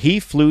 He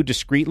flew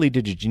discreetly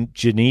to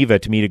Geneva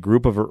to meet a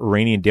group of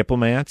Iranian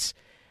diplomats.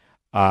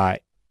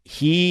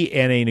 He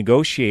and a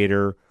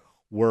negotiator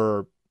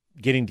were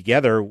getting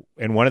together,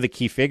 and one of the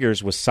key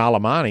figures was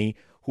Soleimani,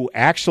 who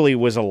actually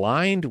was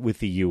aligned with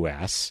the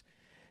U.S.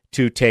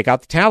 to take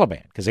out the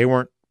Taliban, because they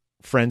weren't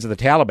friends of the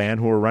Taliban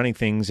who were running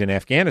things in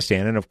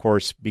Afghanistan. And, of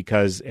course,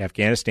 because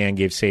Afghanistan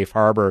gave safe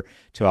harbor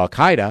to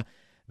al-Qaeda,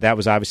 that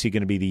was obviously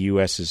going to be the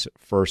U.S.'s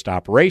first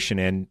operation,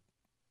 and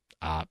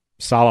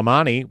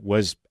Soleimani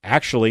was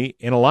actually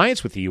in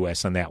alliance with the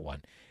U.S. on that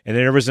one. And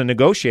then there was a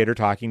negotiator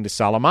talking to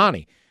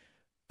Soleimani.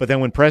 But then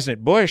when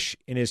President Bush,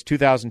 in his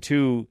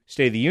 2002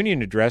 State of the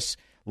Union address,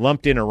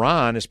 lumped in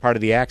Iran as part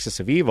of the axis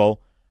of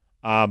evil,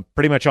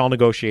 pretty much all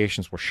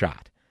negotiations were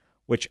shot,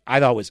 which I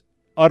thought was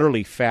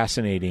utterly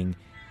fascinating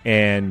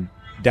and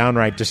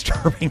downright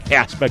disturbing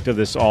aspect of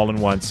this all in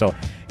one. So,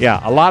 yeah,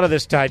 a lot of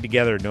this tied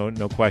together,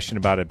 no question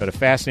about it, but a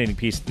fascinating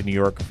piece of the New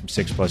Yorker from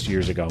 6+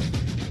 years ago.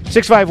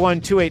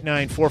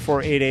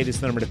 651-289-4488 is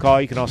the number to call.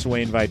 You can also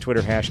weigh in via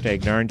Twitter,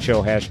 #NARN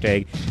Show,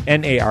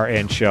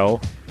 #NARN Show.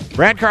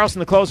 Brad Carlson,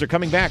 the closer,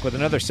 coming back with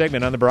another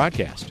segment on the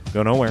broadcast.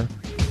 Go nowhere.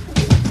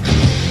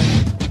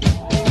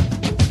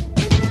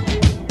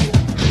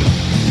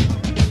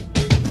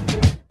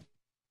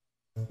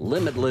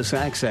 Limitless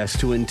access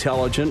to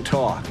intelligent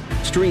talk.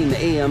 Stream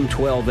AM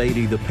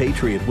 1280 The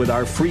Patriot with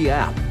our free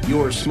app,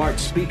 your smart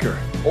speaker,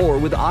 or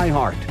with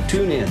iHeart,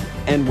 TuneIn,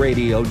 and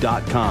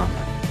radio.com.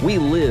 We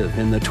live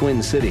in the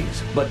Twin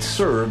Cities, but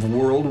serve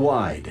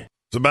worldwide.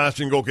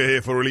 Sebastian Gorka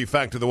here for Relief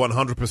Factor, the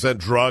 100%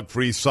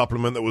 drug-free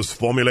supplement that was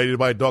formulated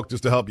by doctors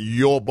to help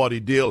your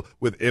body deal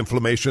with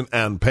inflammation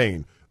and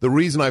pain. The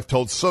reason I've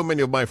told so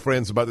many of my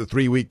friends about the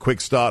 3-week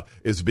quick start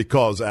is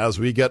because as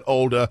we get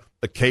older,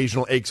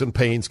 occasional aches and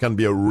pains can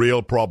be a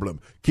real problem,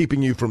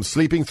 keeping you from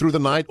sleeping through the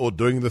night or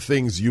doing the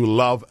things you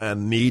love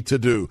and need to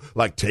do,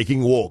 like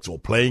taking walks or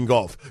playing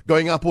golf,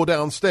 going up or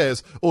down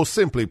stairs, or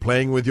simply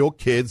playing with your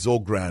kids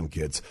or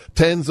grandkids.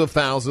 Tens of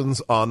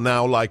thousands are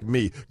now like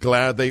me,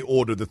 glad they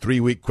ordered the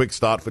 3-week quick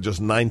start for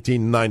just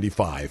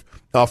 $19.95.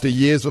 After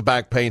years of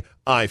back pain,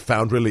 I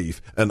found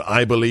relief, and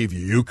I believe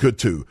you could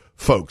too.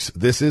 Folks,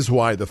 this is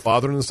why the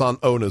father and son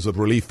owners of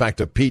Relief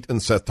Factor, Pete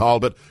and Seth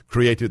Talbot,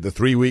 created the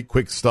 3-week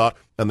quick start,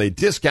 and they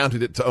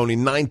discounted it to only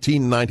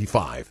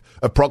 $19.95.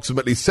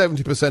 Approximately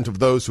 70% of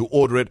those who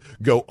order it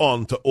go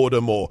on to order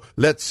more.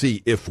 Let's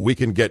see if we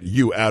can get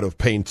you out of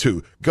pain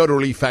too. Go to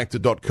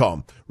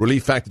ReliefFactor.com,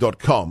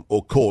 ReliefFactor.com,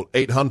 or call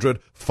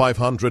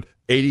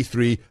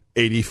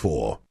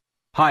 800-500-8384.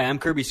 Hi, I'm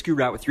Kirby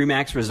Screwbrat with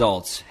RE/MAX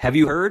Results. Have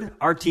you heard?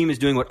 Our team is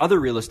doing what other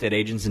real estate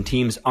agents and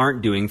teams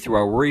aren't doing through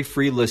our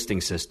worry-free listing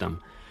system.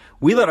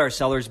 We let our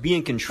sellers be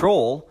in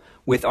control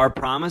with our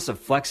promise of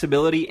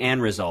flexibility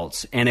and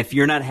results. And if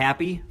you're not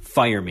happy,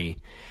 fire me.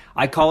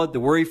 I call it the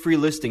worry-free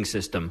listing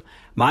system.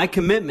 My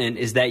commitment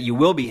is that you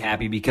will be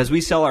happy because we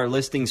sell our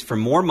listings for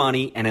more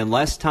money and in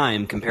less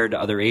time compared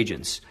to other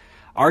agents.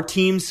 Our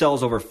team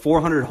sells over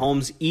 400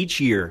 homes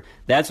each year.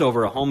 That's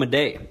over a home a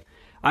day.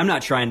 I'm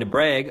not trying to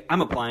brag. I'm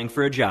applying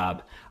for a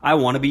job. I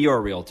want to be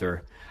your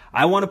realtor.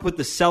 I want to put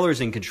the sellers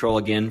in control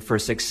again for a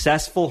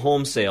successful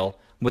home sale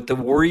with the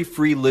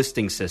worry-free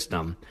listing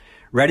system.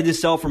 Ready to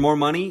sell for more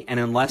money and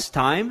in less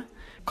time?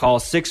 Call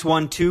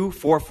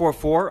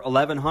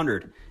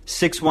 612-444-1100.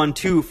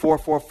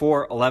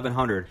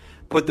 612-444-1100.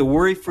 Put the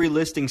worry-free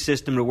listing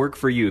system to work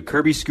for you.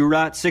 Kirby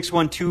Scurot,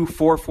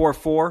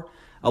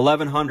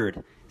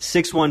 612-444-1100.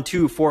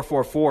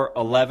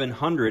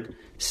 612-444-1100.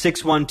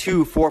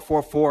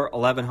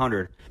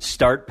 612-444-1100.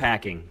 Start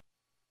packing.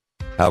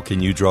 How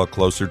can you draw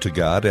closer to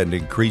God and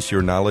increase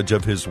your knowledge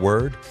of His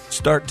Word?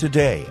 Start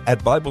today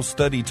at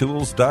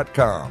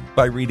BibleStudyTools.com.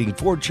 By reading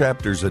 4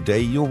 chapters a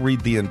day, you'll read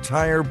the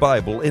entire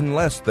Bible in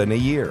less than a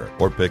year.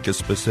 Or pick a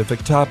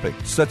specific topic,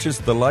 such as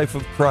the life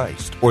of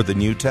Christ or the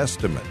New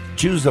Testament.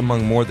 Choose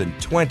among more than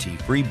 20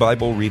 free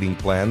Bible reading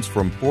plans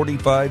from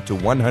 45 to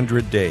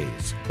 100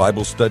 days.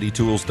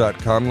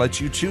 BibleStudyTools.com lets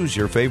you choose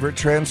your favorite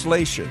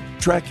translation.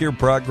 Track your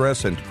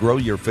progress and grow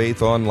your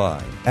faith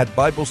online at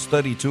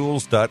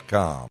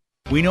BibleStudyTools.com.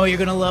 We know you're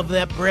going to love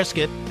that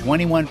brisket.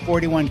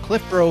 2141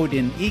 Cliff Road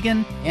in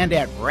Eagan and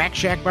at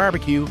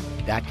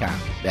RackShackBarbecue.com.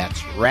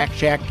 That's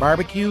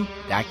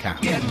RackShackBarbecue.com.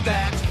 Get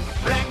that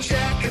Rack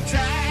Shack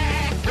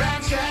attack,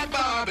 Rack Shack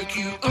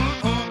Barbecue.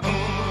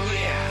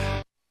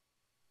 Yeah.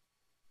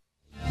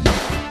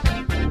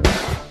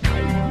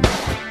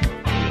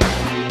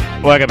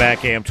 Welcome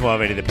back, AM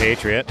 1280 The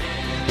Patriot.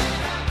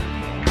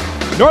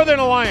 Northern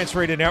Alliance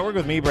Radio Network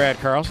with me, Brad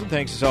Carlson.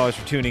 Thanks as always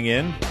for tuning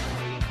in.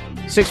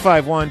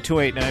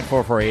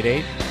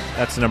 651-289-4488.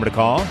 That's the number to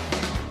call.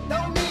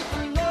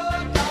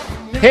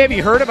 Hey, have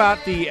you heard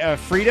about the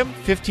Freedom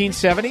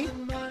 1570?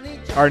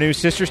 Our new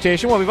sister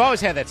station? Well, we've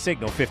always had that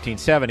signal,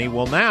 1570.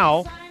 Well,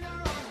 now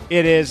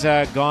it is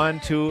gone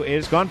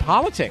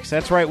politics.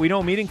 That's right. We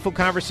know meaningful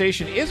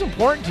conversation is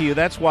important to you.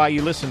 That's why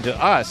you listen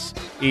to us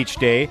each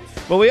day.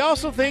 But we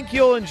also think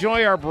you'll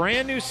enjoy our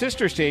brand new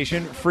sister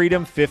station,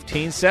 Freedom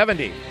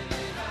 1570.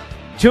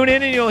 Tune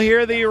in and you'll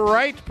hear the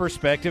right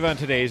perspective on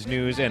today's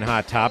news and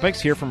hot topics.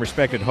 Hear from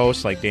respected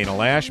hosts like Dana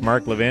Lash,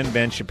 Mark Levin,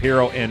 Ben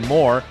Shapiro, and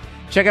more.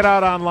 Check it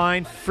out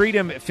online,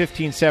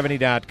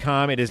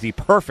 freedom1570.com. It is the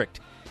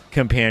perfect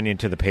companion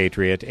to The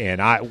Patriot, and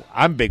I'm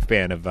a big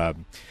fan of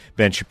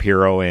Ben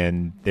Shapiro,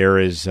 and there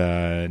is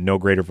no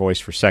greater voice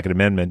for Second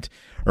Amendment,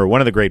 or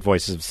one of the great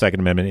voices of Second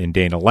Amendment in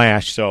Dana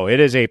Lash. So it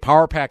is a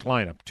power-packed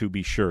lineup, to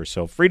be sure.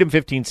 So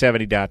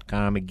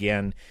freedom1570.com,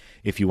 again,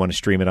 if you want to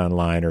stream it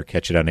online or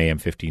catch it on AM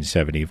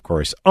 1570, of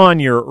course, on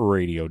your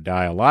radio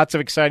dial. Lots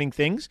of exciting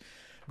things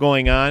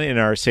going on in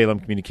our Salem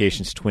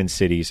Communications Twin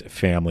Cities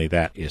family,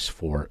 that is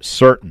for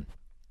certain.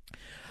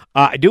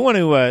 I do want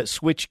to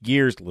switch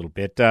gears a little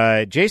bit.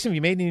 Jason, have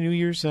you made any New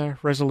Year's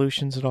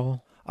resolutions at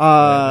all?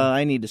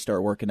 I need to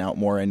start working out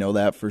more. I know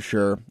that for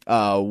sure.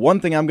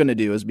 One thing I'm going to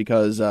do is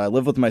because I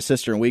live with my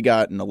sister and we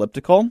got an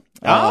elliptical.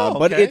 Okay.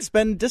 But it's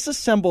been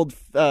disassembled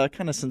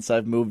kind of since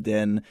I've moved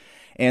in.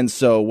 And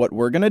so what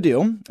we're going to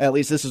do, at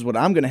least this is what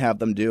I'm going to have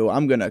them do,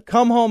 I'm going to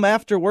come home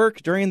after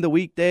work during the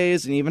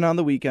weekdays and even on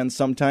the weekends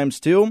sometimes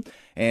too.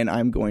 And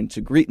I'm going to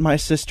greet my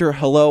sister,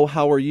 hello,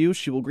 how are you?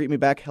 She will greet me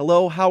back,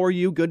 hello, how are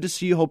you? Good to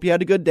see you. Hope you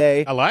had a good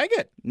day. I like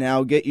it.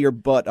 Now get your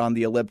butt on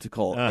the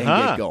elliptical and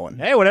get going.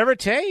 Hey, whatever it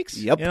takes.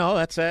 Yep.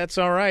 That's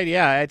all right.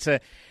 Yeah, it's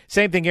a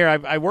same thing here.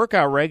 I work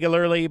out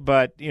regularly,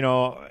 but,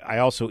 I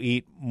also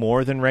eat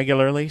more than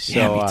regularly. So,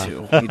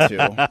 yeah, me too.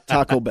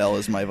 Taco Bell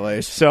is my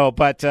vice. So,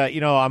 but,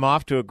 I'm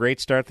off to a great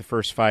start the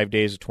first 5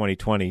 days of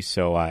 2020.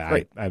 So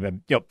I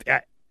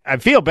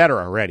feel better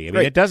already. I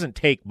mean, It doesn't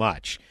take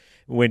much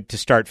to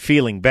start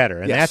feeling better.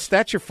 And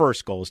that's your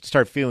first goal, is to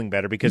start feeling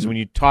better, because when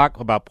you talk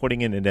about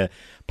putting it into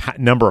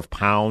number of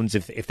pounds,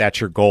 if that's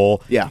your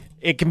goal,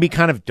 it can be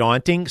kind of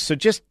daunting. So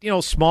just,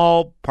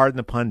 small, pardon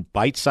the pun,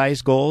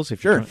 bite-sized goals.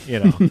 If those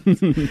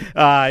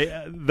are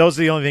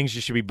the only things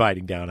you should be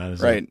biting down on.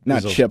 Right,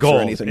 not chips goals.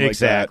 or anything like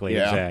that.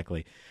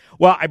 Exactly.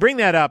 Well, I bring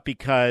that up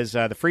because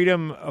the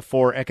Freedom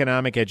for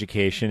Economic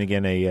Education,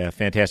 again, a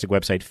fantastic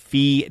website,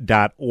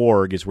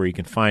 fee.org is where you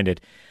can find it.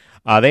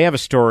 They have a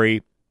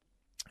story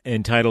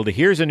entitled,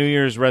 "Here's a New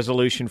Year's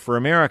Resolution for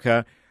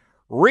America.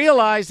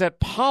 Realize that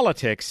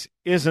politics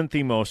isn't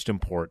the most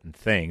important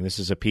thing." This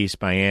is a piece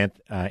by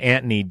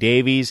Anthony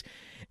Davies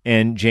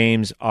and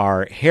James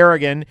R.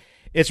 Harrigan.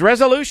 It's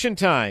resolution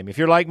time. If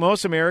you're like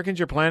most Americans,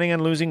 you're planning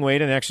on losing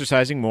weight and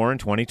exercising more in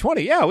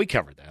 2020. Yeah, we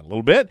covered that a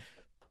little bit.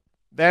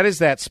 That is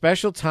that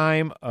special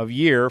time of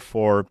year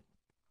for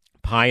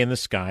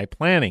pie-in-the-sky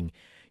planning.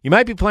 You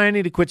might be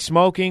planning to quit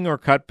smoking or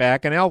cut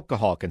back on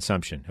alcohol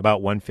consumption.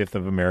 About 1/5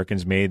 of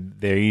Americans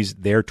made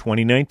their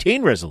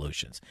 2019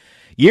 resolutions.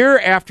 Year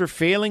after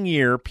failing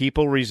year,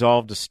 people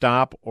resolve to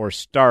stop or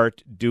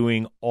start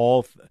doing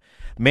all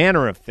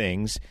manner of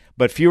things,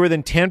 but fewer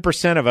than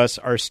 10% of us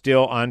are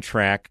still on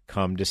track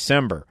come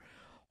December.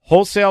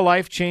 Wholesale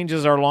life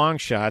changes are long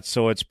shots,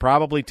 so it's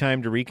probably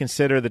time to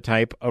reconsider the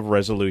type of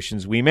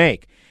resolutions we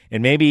make,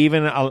 and maybe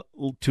even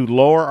to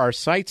lower our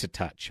sights a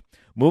touch.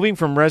 Moving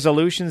from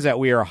resolutions that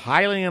we are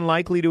highly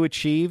unlikely to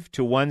achieve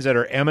to ones that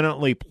are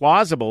eminently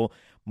plausible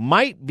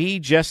might be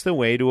just the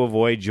way to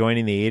avoid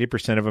joining the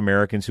 80% of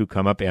Americans who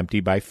come up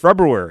empty by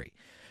February.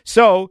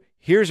 So,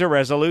 here's a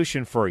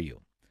resolution for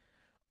you.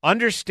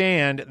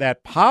 Understand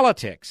that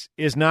politics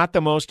is not the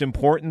most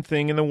important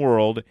thing in the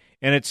world,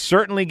 and it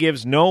certainly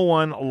gives no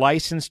one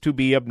license to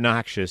be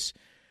obnoxious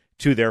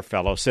to their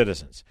fellow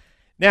citizens.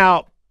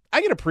 Now,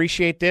 I can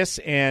appreciate this,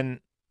 and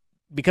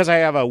because I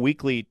have a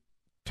weekly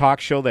talk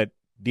show that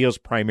deals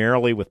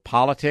primarily with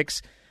politics,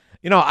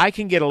 I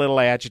can get a little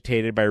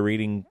agitated by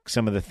reading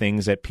some of the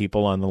things that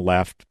people on the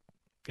left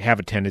have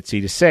a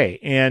tendency to say.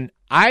 And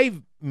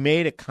I've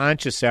made a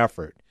conscious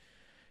effort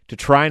to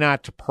try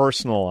not to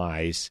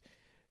personalize,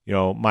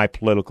 my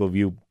political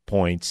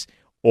viewpoints,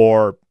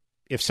 or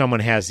if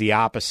someone has the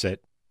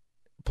opposite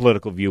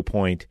political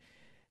viewpoint,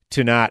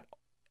 to not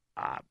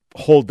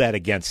hold that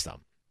against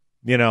them,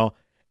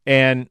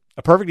 And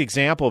a perfect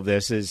example of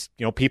this is,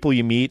 people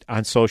you meet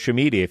on social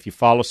media. If you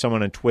follow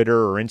someone on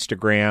Twitter or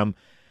Instagram,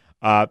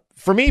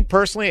 for me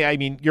personally, I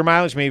mean, your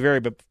mileage may vary,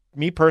 but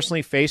me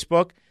personally,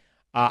 Facebook,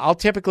 I'll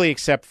typically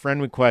accept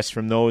friend requests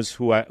from those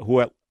who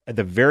at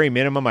the very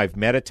minimum I've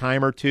met a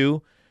time or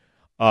two,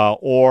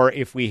 or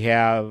if we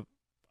have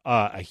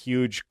a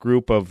huge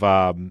group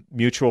of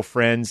mutual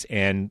friends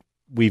and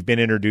we've been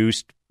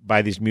introduced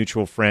by these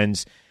mutual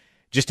friends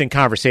just in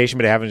conversation,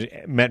 but I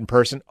haven't met in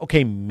person,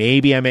 okay,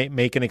 maybe I may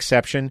make an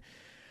exception.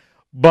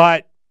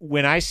 But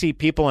when I see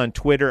people on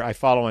Twitter, I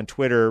follow on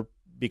Twitter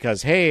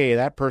because, hey,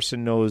 that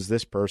person knows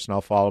this person, I'll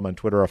follow them on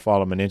Twitter, I'll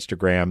follow them on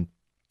Instagram,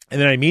 and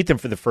then I meet them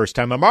for the first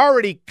time, I'm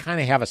already kind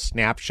of have a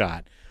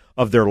snapshot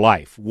of their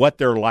life, what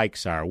their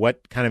likes are,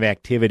 what kind of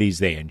activities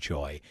they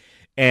enjoy.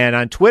 And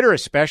on Twitter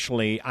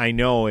especially, I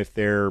know if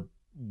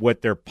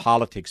what their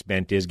politics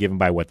bent is given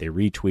by what they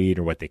retweet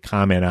or what they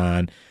comment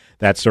on,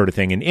 that sort of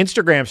thing. And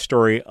Instagram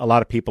story, a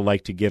lot of people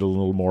like to get a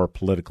little more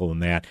political than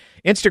that.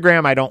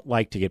 Instagram, I don't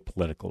like to get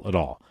political at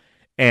all.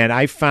 And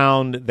I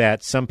found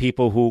that some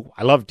people who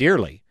I love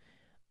dearly,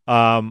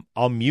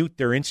 I'll mute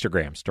their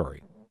Instagram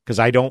story because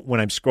when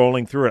I'm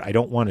scrolling through it, I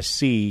don't want to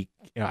see,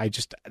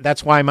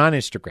 that's why I'm on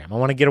Instagram. I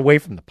want to get away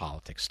from the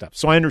politics stuff.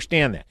 So I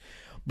understand that.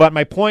 But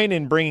my point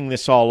in bringing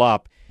this all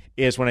up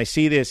is when I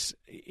see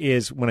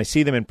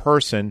them in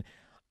person,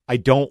 I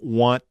don't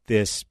want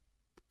this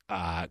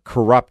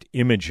corrupt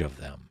image of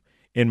them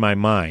in my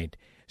mind.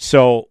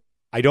 So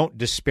I don't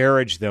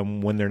disparage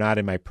them when they're not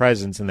in my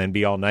presence and then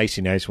be all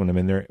nicey nice when I'm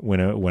in there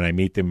when I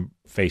meet them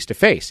face to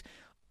face.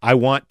 I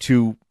want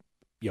to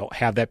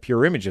have that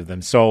pure image of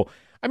them. So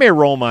I may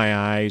roll my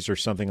eyes or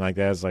something like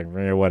that. It's like,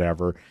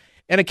 whatever.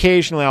 And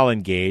occasionally I'll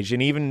engage.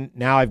 And even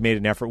now I've made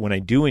an effort when I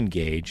do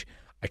engage,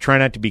 I try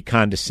not to be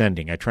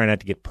condescending. I try not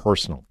to get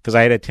personal because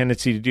I had a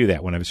tendency to do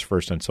that when I was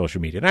first on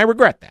social media. And I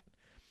regret that.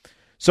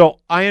 So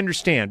I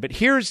understand. But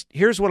here's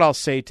what I'll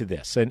say to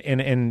this.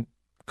 And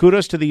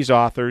kudos to these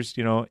authors,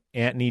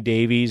 Anthony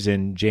Davies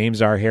and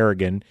James R.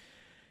 Harrigan,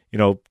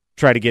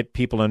 try to get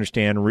people to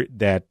understand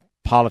that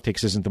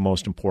politics isn't the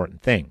most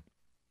important thing.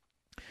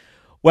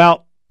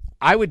 Well,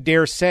 I would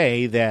dare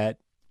say that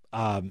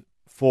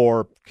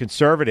for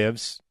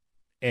conservatives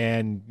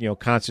and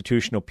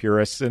constitutional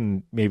purists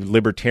and maybe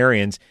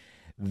libertarians,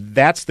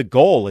 that's the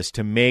goal, is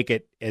to make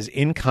it as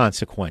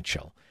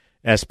inconsequential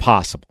as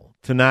possible,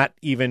 to not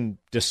even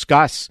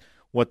discuss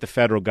what the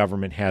federal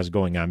government has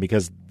going on,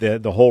 because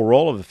the whole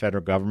role of the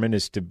federal government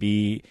is to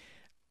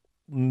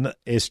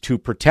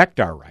protect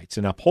our rights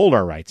and uphold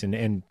our rights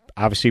and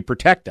obviously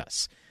protect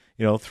us,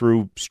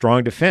 through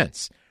strong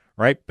defense,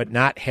 right? But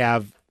not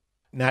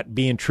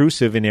be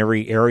intrusive in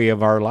every area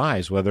of our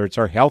lives, whether it's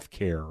our health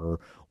care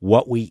or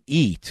what we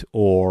eat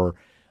or,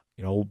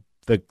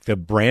 the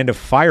brand of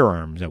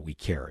firearms that we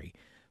carry,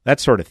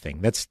 that sort of thing.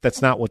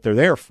 That's not what they're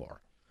there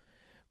for.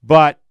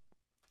 But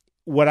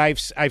what I've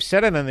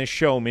said it on this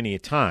show many a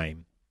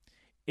time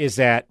is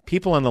that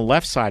people on the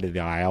left side of the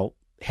aisle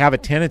have a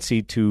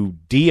tendency to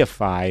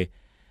deify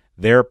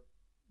their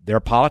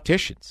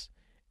politicians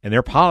and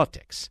their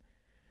politics.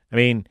 I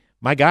mean,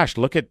 my gosh,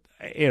 look at,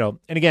 and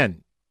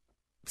again,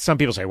 some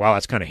people say, well,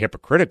 that's kind of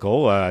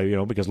hypocritical,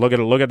 because look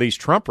at these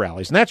Trump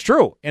rallies. And that's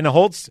true. And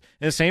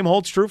the same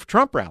holds true for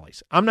Trump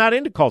rallies. I'm not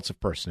into cults of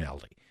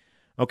personality.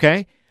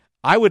 Okay?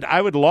 I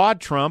would laud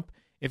Trump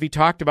if he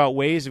talked about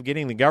ways of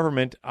getting the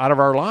government out of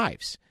our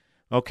lives.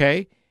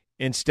 Okay?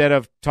 Instead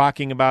of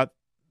talking about,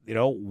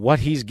 what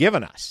he's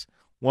given us.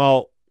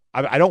 Well,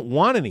 I don't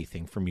want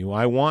anything from you.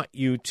 I want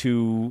you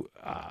to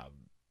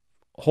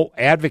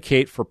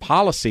advocate for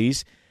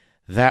policies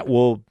that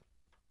will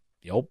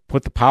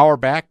put the power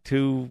back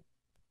to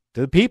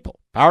the people,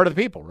 power to the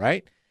people,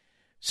 right?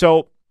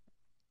 So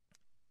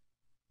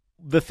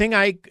the thing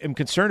I am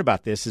concerned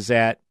about this is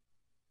that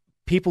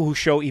people who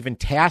show even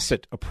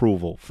tacit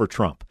approval for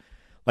Trump,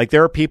 like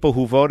there are people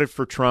who voted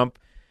for Trump,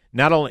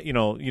 not only,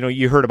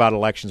 you heard about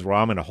elections where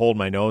I'm going to hold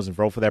my nose and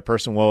vote for that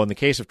person. Well, in the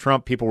case of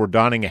Trump, people were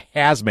donning a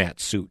hazmat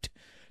suit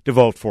to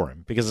vote for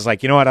him because it's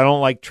like, I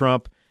don't like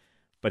Trump,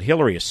 but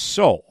Hillary is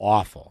so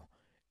awful.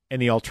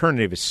 And the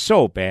alternative is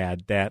so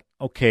bad that,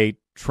 okay,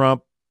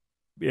 Trump,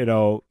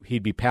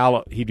 he'd be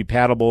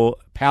palatable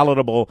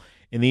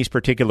in these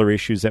particular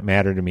issues that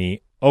matter to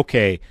me.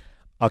 Okay,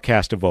 I'll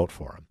cast a vote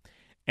for him.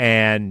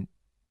 And,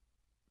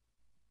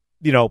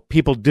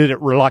 people did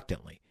it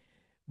reluctantly.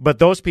 But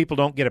those people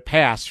don't get a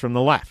pass from the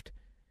left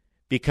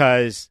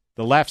because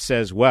the left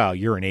says, well,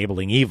 you're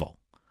enabling evil,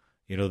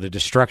 the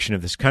destruction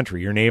of this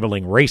country. You're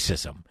enabling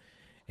racism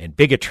and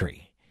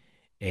bigotry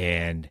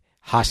and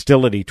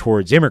hostility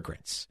towards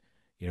immigrants.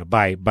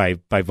 By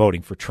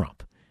voting for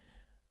Trump.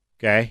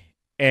 Okay?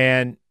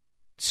 And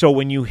so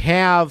when you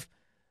have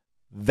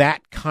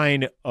that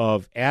kind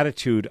of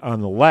attitude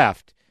on the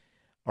left,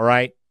 all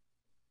right,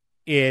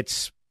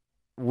 it's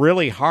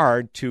really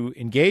hard to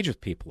engage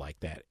with people like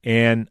that.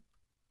 And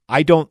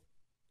they don't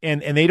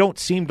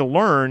seem to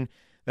learn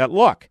that,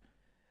 look,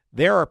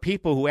 there are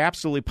people who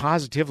absolutely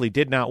positively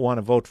did not want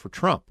to vote for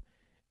Trump.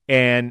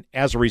 And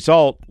as a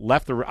result,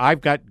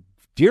 I've got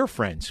dear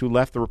friends who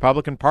left the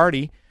Republican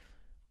Party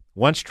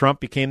once Trump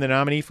became the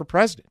nominee for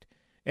president.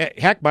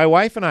 Heck, my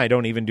wife and I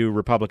don't even do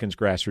Republicans'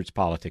 grassroots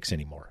politics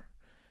anymore.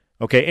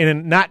 Okay,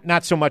 and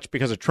not so much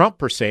because of Trump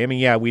per se. I mean,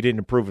 yeah, we didn't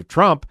approve of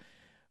Trump,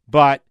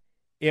 but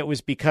it was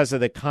because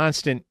of the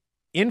constant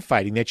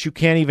infighting that you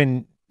can't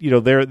even,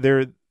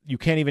 you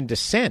can't even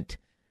dissent,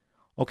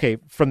 okay,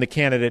 from the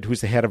candidate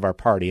who's the head of our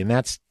party, and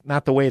that's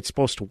not the way it's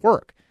supposed to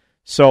work.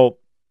 So,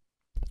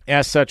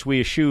 as such,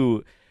 we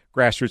eschew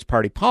grassroots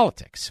party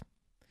politics.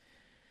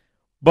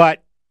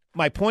 But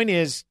my point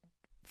is,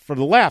 for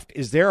the left,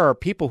 is there are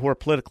people who are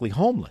politically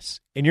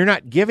homeless, and you're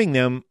not giving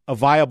them a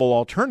viable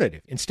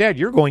alternative. Instead,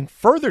 you're going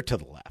further to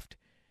the left.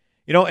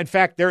 In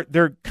fact,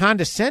 they're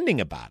condescending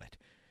about it.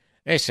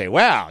 They say,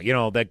 well,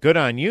 that good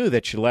on you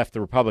that you left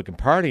the Republican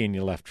Party and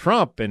you left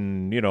Trump,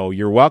 and,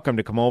 you're welcome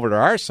to come over to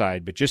our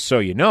side, but just so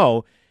you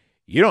know,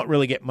 you don't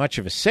really get much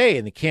of a say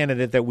in the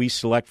candidate that we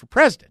select for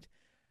president.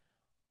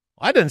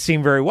 Well, that doesn't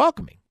seem very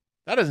welcoming.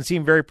 That doesn't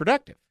seem very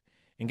productive.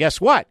 And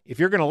guess what? If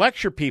you're going to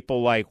lecture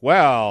people like,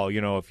 well,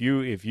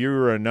 if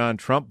you're a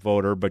non-Trump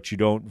voter but you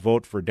don't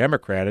vote for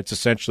Democrat, it's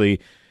essentially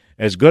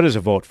as good as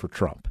a vote for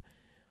Trump.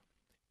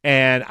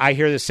 And I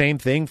hear the same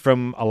thing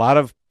from a lot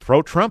of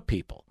pro-Trump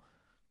people.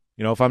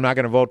 If I'm not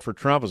going to vote for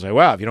Trump, I'll say,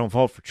 well, if you don't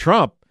vote for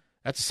Trump,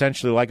 that's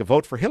essentially like a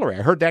vote for Hillary.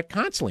 I heard that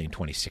constantly in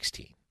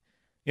 2016.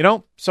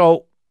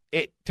 So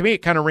to me,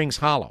 it kind of rings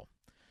hollow.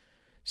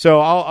 So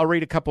I'll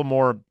read a couple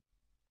more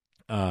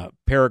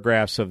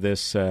paragraphs of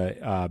this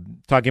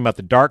talking about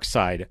the dark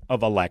side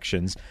of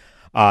elections.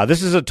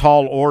 This is a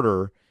tall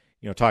order,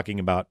 talking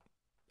about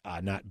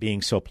not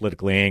being so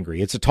politically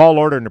angry. It's a tall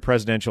order in a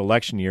presidential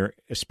election year,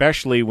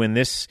 especially when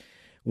this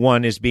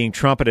one is being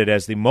trumpeted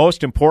as the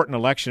most important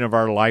election of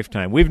our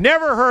lifetime. We've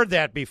never heard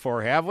that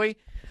before, have we?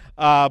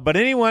 But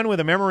anyone with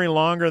a memory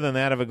longer than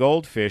that of a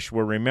goldfish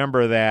will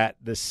remember that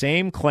the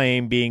same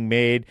claim being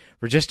made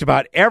for just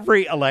about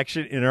every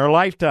election in our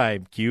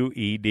lifetime,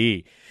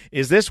 QED.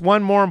 Is this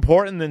one more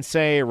important than,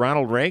 say,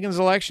 Ronald Reagan's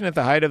election at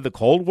the height of the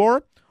Cold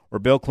War, or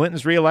Bill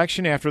Clinton's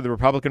re-election after the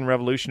Republican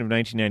Revolution of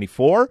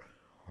 1994,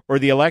 or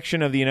the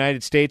election of the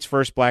United States'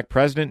 first black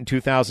president in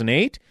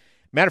 2008?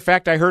 Matter of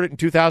fact, I heard it in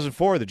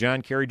 2004, the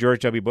John Kerry, George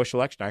W. Bush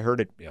election. I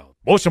heard it,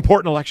 most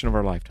important election of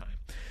our lifetime.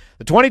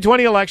 The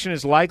 2020 election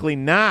is likely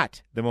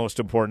not the most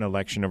important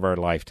election of our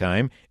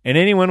lifetime, and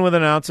anyone with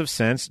an ounce of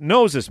sense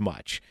knows as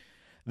much.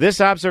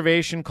 This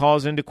observation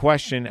calls into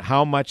question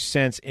how much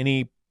sense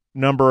any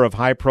number of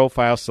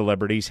high-profile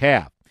celebrities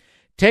have.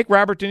 Take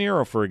Robert De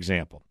Niro, for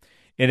example.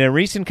 In a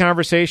recent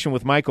conversation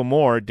with Michael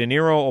Moore, De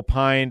Niro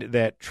opined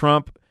that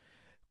Trump,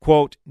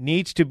 quote,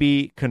 needs to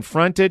be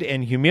confronted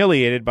and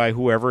humiliated by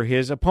whoever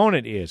his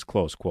opponent is,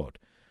 close quote.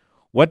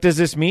 What does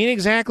this mean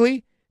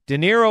exactly? De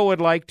Niro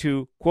would like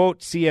to,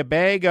 quote, see a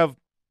bag of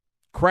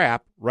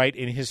crap right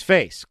in his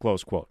face,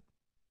 close quote.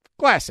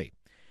 Classy.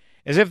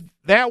 As if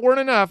that weren't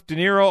enough, De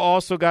Niro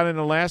also got in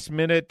a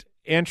last-minute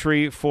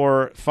entry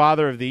for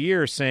Father of the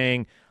Year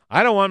saying,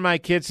 I don't want my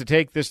kids to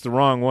take this the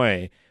wrong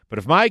way, but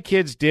if my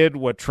kids did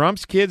what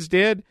Trump's kids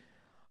did,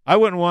 I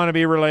wouldn't want to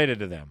be related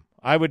to them.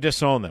 I would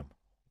disown them.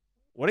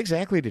 What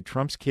exactly did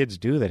Trump's kids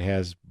do that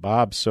has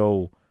Bob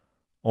so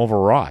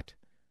overwrought?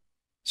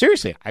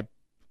 Seriously,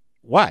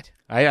 what?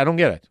 I don't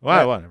get it.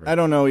 Whatever. I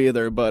don't know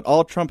either, but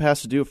all Trump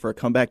has to do for a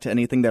comeback to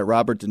anything that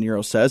Robert De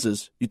Niro says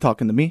is, you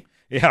talking to me?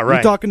 Yeah, right.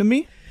 You talking to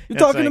me? You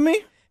talking to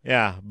me?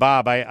 Yeah,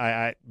 Bob,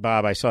 I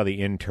saw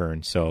The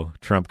Intern, so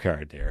Trump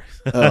card there.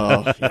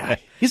 Oh, yeah.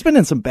 He's been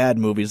in some bad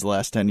movies the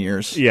last 10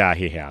 years. Yeah,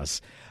 he has.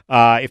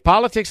 If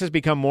politics has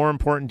become more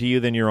important to you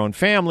than your own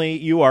family,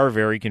 you are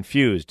very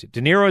confused.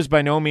 De Niro is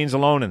by no means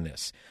alone in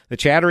this. The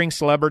chattering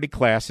celebrity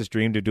class has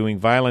dreamed of doing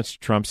violence to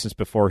Trump since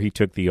before he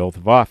took the oath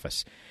of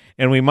office.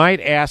 And we might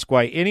ask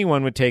why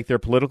anyone would take their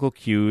political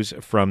cues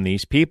from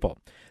these people.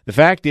 The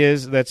fact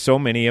is that so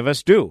many of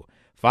us do.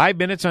 5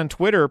 minutes on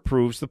Twitter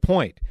proves the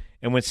point.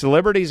 And when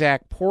celebrities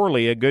act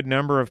poorly, a good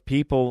number of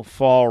people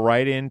fall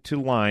right into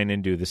line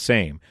and do the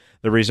same.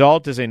 The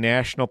result is a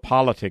national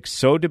politics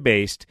so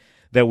debased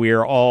that we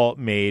are all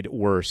made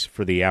worse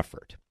for the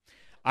effort.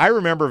 I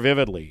remember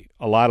vividly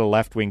a lot of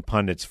left-wing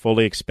pundits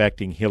fully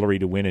expecting Hillary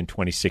to win in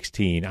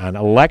 2016 on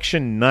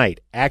election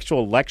night,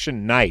 actual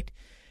election night,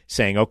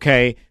 saying,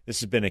 okay, this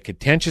has been a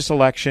contentious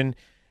election.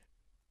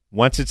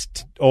 Once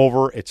it's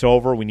over, it's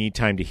over. We need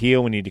time to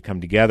heal. We need to come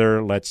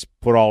together. Let's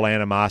put all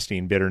animosity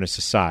and bitterness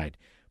aside.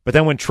 But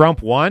then when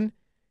Trump won,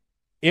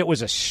 it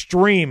was a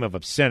stream of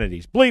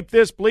obscenities. Bleep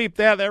this, bleep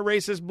that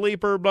racist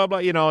bleeper, blah, blah.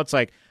 You know, it's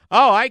like,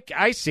 oh,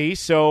 I see.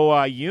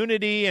 So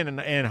unity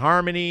and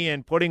harmony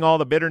and putting all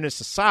the bitterness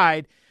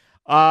aside,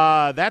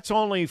 that's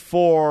only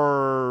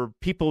for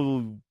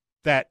people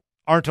that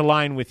aren't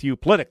aligned with you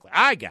politically.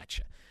 I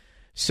gotcha.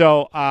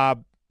 So,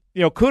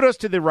 kudos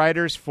to the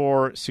writers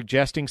for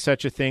suggesting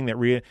such a thing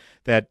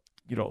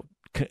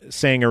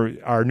saying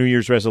our New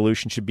Year's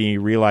resolution should be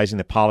realizing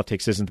that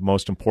politics isn't the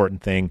most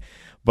important thing.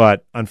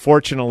 But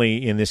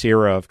unfortunately, in this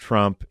era of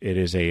Trump, it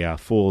is a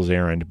fool's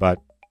errand. But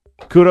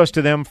kudos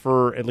to them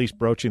for at least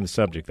broaching the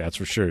subject, that's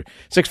for sure.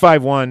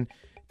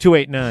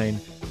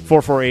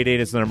 651-289-4488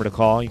 is the number to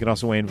call. You can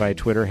also weigh in via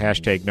Twitter,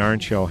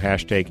 #NARN Show,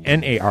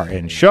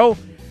 #NARN Show.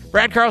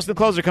 Brad Carlson, the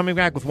closer, coming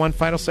back with one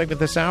final segment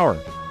this hour.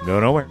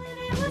 Go nowhere.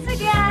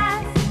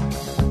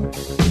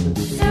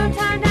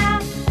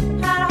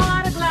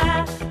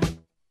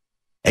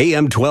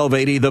 AM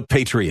 1280, The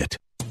Patriot.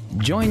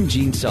 Join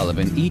Gene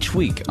Sullivan each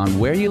week on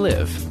Where You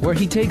Live, where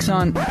he takes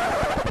on...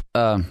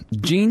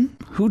 Gene,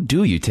 who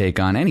do you take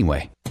on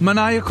anyway?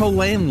 Maniacal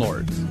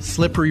landlords,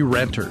 slippery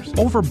renters,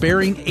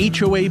 overbearing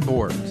HOA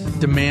boards,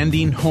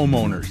 demanding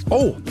homeowners.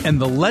 Oh,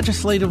 and the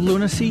legislative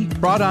lunacy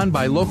brought on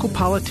by local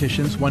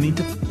politicians wanting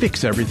to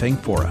fix everything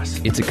for us.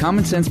 It's a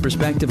common sense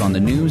perspective on the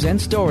news and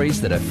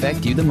stories that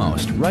affect you the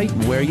most, right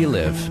where you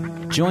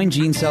live. Join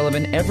Gene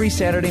Sullivan every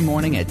Saturday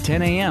morning at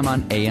 10 a.m.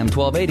 on AM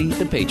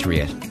 1280, The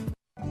Patriot.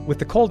 With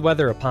the cold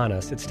weather upon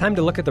us, it's time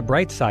to look at the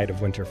bright side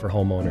of winter for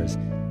homeowners.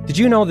 Did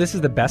you know this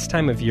is the best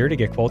time of year to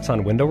get quotes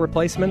on window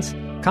replacements?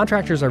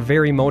 Contractors are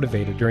very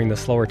motivated during the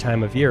slower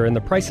time of year, and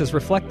the prices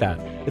reflect that.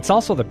 It's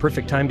also the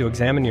perfect time to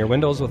examine your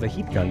windows with a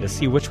heat gun to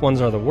see which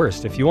ones are the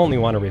worst if you only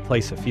want to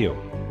replace a few.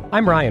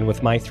 I'm Ryan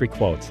with my 3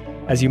 quotes.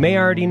 As you may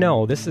already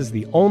know, this is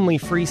the only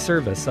free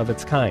service of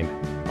its kind.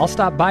 I'll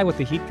stop by with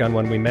the heat gun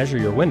when we measure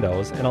your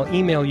windows, and I'll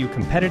email you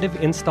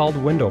competitive installed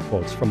window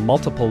quotes from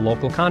multiple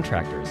local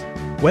contractors.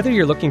 Whether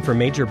you're looking for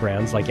major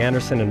brands like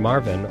Anderson and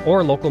Marvin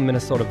or local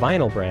Minnesota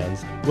vinyl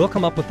brands, we'll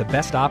come up with the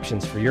best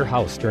options for your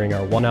house during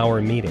our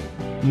 1-hour meeting.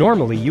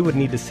 Normally, you would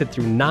need to sit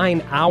through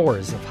 9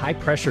 hours of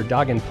high-pressure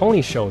dog and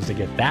pony shows to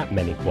get that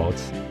many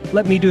quotes.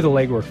 Let me do the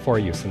legwork for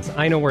you, since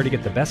I know where to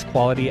get the best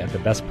quality at the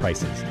best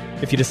prices.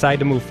 If you decide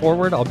to move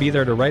forward, I'll be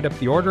there to write up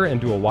the order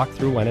and do a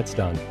walkthrough when it's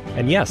done.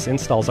 And yes,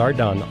 installs are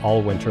done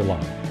all winter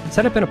long.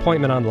 Set up an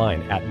appointment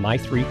online at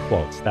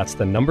My3Quotes. That's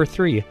the number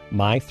 3,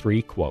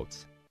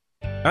 My3Quotes.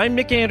 I'm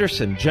Nick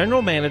Anderson,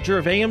 General Manager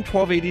of AM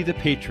 1280 The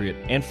Patriot,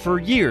 and for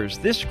years,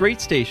 this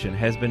great station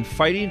has been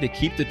fighting to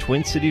keep the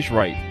Twin Cities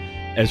right.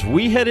 As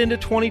we head into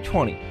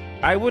 2020,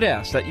 I would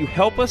ask that you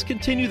help us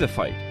continue the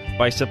fight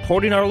by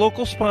supporting our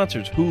local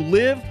sponsors who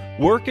live,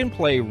 work, and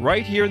play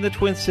right here in the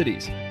Twin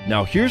Cities.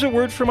 Now, here's a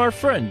word from our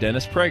friend,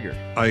 Dennis Prager.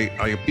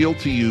 I appeal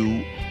to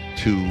you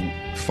to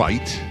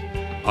fight.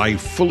 I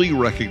fully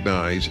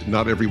recognize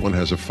not everyone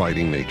has a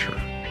fighting nature,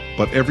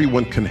 but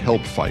everyone can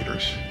help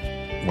fighters.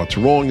 What's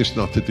wrong is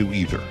not to do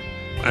either.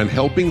 And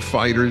helping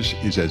fighters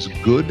is as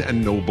good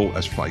and noble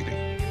as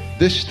fighting.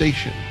 This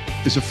station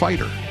is a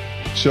fighter.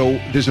 So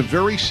there's a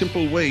very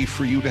simple way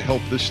for you to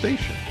help this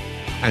station.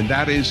 And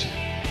that is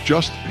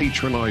just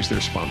patronize their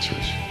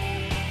sponsors.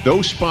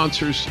 Those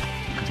sponsors,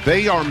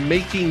 they are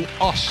making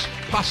us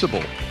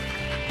possible.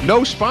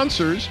 No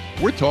sponsors,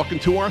 we're talking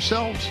to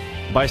ourselves.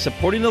 By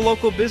supporting the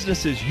local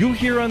businesses you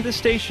hear on this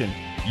station,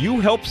 you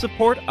help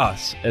support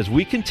us as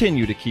we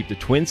continue to keep the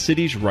Twin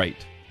Cities right.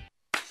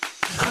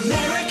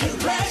 American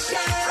pressure.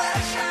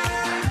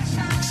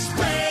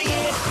 Spray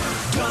it,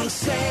 don't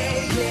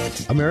say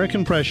it.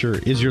 American Pressure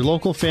is your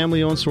local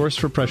family-owned source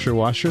for pressure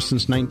washers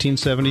since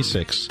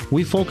 1976.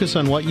 We focus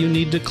on what you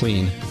need to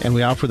clean, and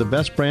we offer the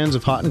best brands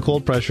of hot and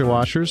cold pressure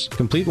washers,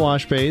 complete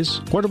wash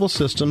bays, portable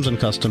systems, and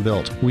custom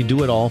built. We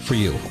do it all for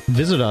you.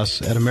 Visit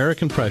us at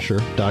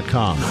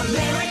AmericanPressure.com.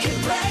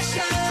 American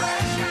pressure.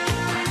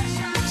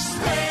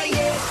 Spray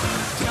it,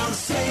 don't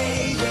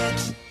say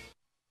it.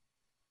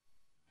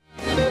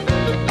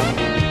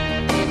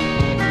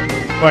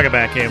 Welcome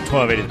back, AM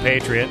 1280 The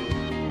Patriot.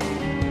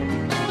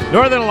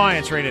 Northern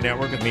Alliance Radio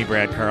Network with me,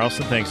 Brad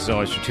Carlson. Thanks as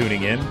always for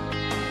tuning in.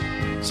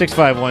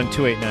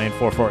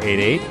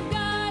 651-289-4488.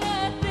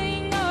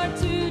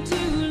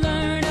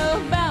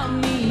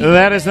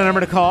 That is the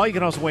number to call. You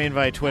can also weigh in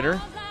via Twitter.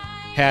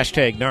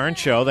 Hashtag NARN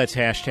Show. That's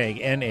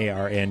hashtag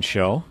NARN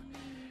Show.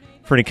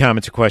 For any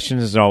comments or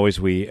questions, as always,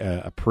 we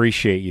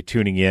appreciate you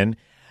tuning in.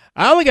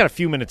 I only got a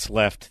few minutes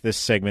left this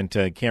segment.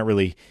 Can't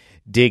really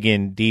dig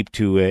in deep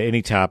to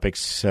any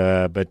topics.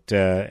 But,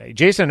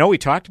 Jason, I know we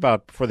talked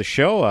about before the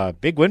show,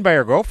 big win by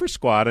our Gopher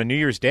squad on New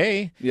Year's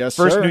Day. Yes,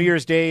 First sir. New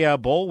Year's Day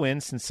bowl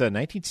win since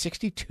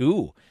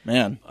 1962.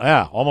 Man.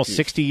 Yeah, almost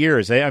 60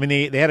 years. They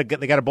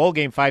got a bowl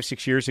game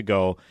 5-6 years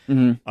ago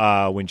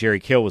when Jerry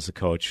Kill was the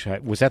coach.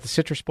 Was that the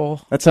Citrus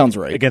Bowl? That sounds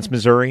right. Against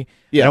Missouri?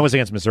 Yeah. That was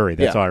against Missouri.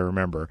 That's all I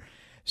remember.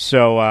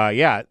 So,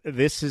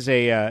 this is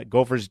a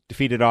Gophers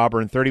defeated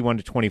Auburn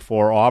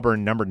 31-24.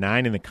 Auburn, number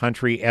 9 in the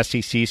country,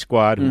 SEC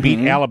squad, who beat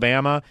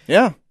Alabama.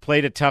 Yeah.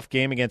 Played a tough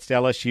game against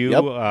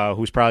LSU,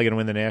 who's probably going to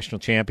win the national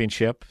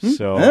championship.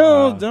 So,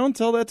 no, don't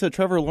tell that to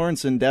Trevor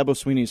Lawrence and Dabo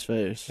Swinney's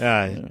face.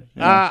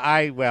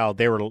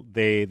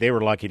 they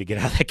were lucky to get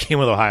out of that game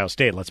with Ohio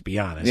State, let's be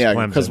honest.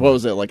 Yeah, because what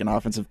was it, like an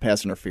offensive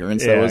pass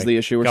interference? That was the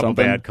issue or something? A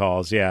couple bad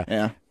calls,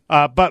 yeah.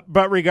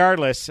 But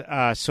regardless,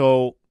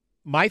 so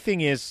my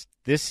thing is,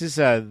 this was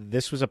a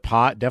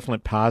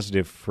definite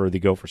positive for the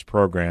Gophers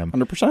program,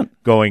 100%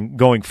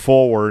 going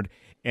forward,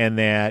 and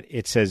that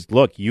it says,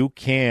 look, you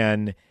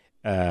can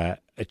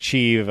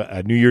achieve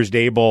a New Year's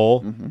Day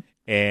bowl,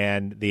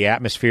 and the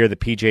atmosphere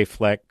that PJ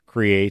Fleck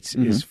creates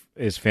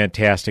is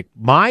fantastic.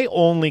 My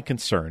only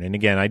concern, and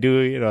again, I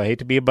hate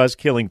to be a Buzz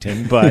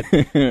Killington, but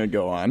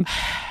go on.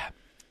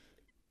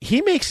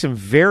 He makes some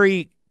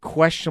very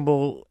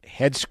questionable,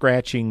 head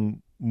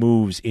scratching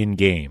moves in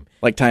game.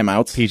 Like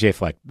timeouts? PJ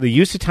Fleck. The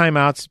use of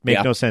timeouts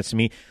make no sense to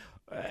me.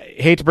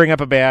 Hate to bring up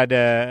a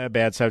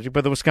bad subject,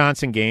 but the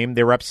Wisconsin game,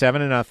 they were up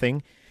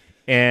 7-0,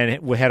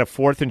 and we had a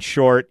 4th and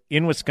short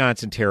in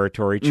Wisconsin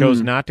territory,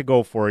 chose not to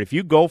go for it. If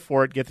you go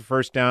for it, get the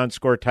first down,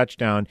 score a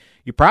touchdown,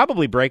 you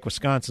probably break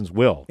Wisconsin's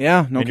will.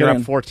 Yeah, no and kidding. You're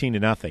up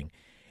 14-0.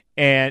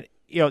 And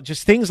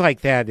just things like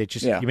that,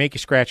 you make you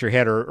scratch your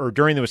head. Or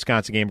during the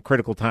Wisconsin game,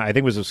 critical time, I think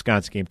it was the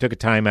Wisconsin game, took a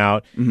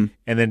timeout and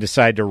then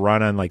decided to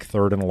run on like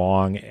 3rd and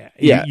long.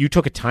 Yeah. You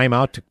took a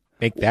timeout to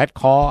make that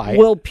call?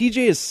 Well,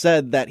 PJ has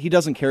said that he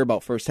doesn't care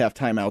about first half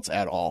timeouts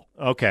at all.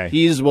 Okay.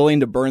 He's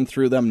willing to burn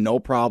through them, no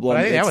problem.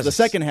 Well, it's the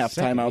second half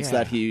timeouts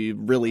that he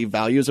really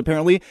values,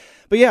 apparently.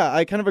 But yeah,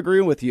 I kind of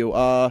agree with you.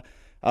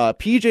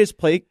 PJ's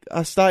play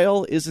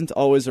style isn't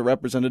always a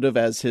representative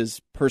as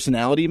his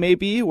personality may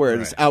be, where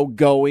it's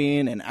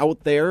outgoing and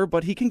out there,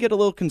 but he can get a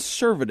little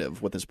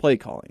conservative with his play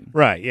calling.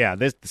 Right, yeah.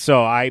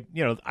 I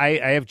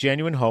have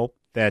genuine hope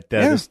that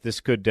this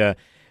could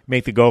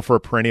make the Gopher a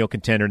perennial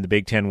contender in the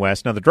Big Ten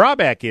West. Now, the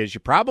drawback is you're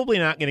probably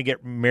not going to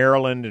get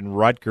Maryland and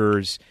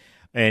Rutgers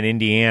and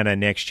Indiana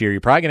next year.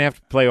 You're probably going to have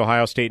to play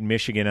Ohio State and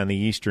Michigan on the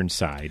eastern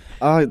side.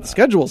 The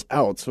schedule's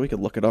out, so we could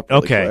look it up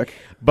really quick.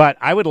 But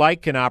I would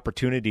like an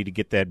opportunity to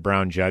get that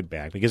brown jug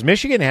back because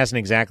Michigan hasn't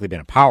exactly been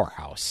a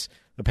powerhouse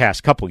the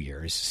past couple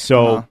years.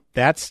 So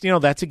that's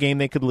a game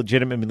they could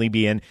legitimately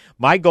be in.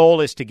 My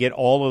goal is to get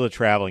all of the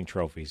traveling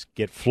trophies.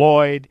 Get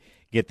Floyd,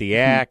 get the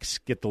axe,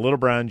 get the little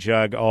brown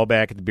jug all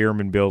back at the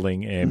Bierman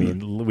Building. I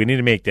mean, we need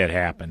to make that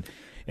happen.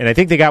 And I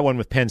think they got one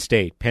with Penn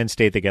State. Penn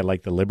State, they got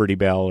like the Liberty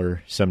Bell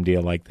or some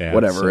deal like that.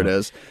 Whatever it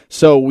is.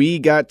 So we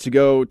got to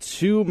go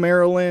to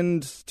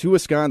Maryland, to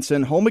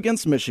Wisconsin, home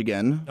against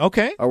Michigan.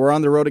 Okay. We're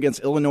on the road against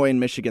Illinois and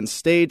Michigan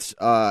State,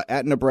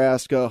 at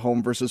Nebraska,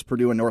 home versus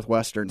Purdue and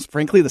Northwestern.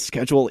 Frankly, the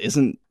schedule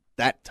isn't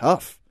that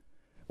tough.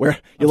 Where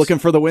you looking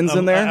for the wins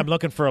in there? I'm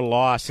looking for a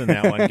loss in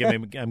that one.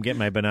 I'm getting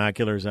my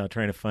binoculars out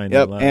trying to find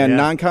Yep, the and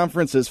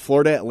non-conference is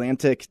Florida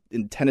Atlantic,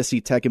 and Tennessee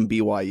Tech, and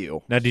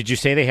BYU. Now, did you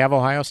say they have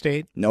Ohio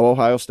State? No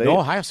Ohio State. No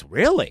Ohio State?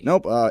 Really?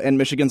 Nope, and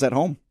Michigan's at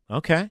home.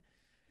 Okay.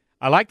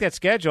 I like that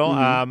schedule.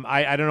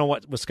 I don't know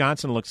what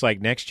Wisconsin looks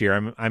like next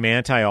year. I'm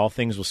anti all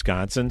things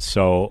Wisconsin,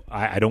 so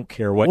I don't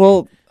care what.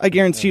 Well, I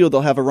guarantee you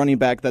they'll have a running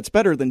back that's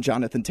better than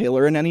Jonathan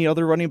Taylor and any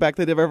other running back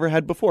that they've ever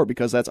had before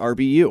because that's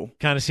RBU.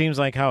 Kind of seems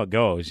like how it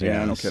goes.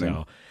 Yeah, no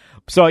kidding.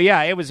 So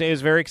yeah, it was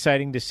very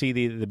exciting to see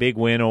the big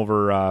win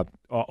over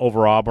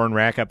Auburn,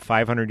 rack up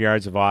 500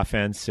 yards of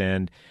offense.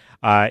 And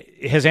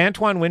has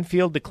Antoine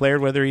Winfield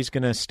declared whether he's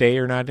going to stay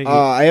or not?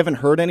 I haven't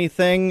heard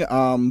anything,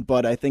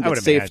 but I think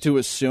it's safe imagine. to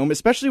assume,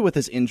 especially with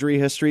his injury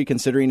history,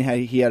 considering how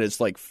he had his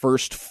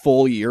first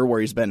full year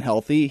where he's been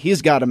healthy,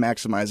 he's got to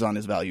maximize on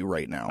his value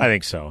right now. I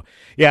think so.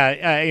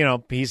 Yeah,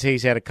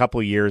 he's had a couple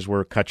of years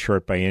where cut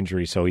short by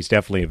injury, so he's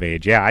definitely of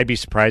age. Yeah, I'd be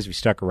surprised if he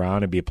stuck around.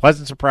 It'd be a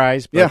pleasant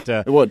surprise. But,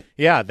 it would.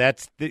 Yeah,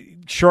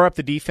 shore up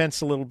the defense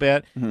a little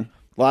bit. Mm-hmm.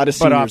 A lot of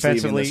seniors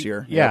leaving this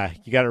year. Yeah,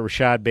 you got a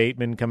Rashad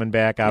Bateman coming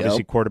back,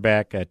 obviously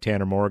quarterback.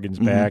 Tanner Morgan's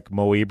back.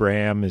 Mo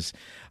Ibrahim is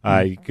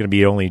going to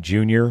be only a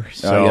junior.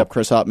 So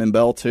Chris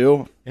Hopman-Bell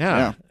too.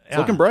 Yeah. It's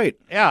looking bright.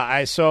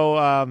 Yeah,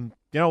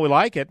 we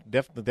like it.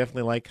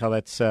 Definitely like how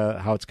it's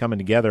coming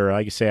together.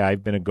 Like you say,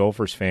 I've been a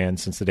Gophers fan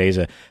since the days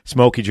of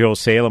Smokey Joe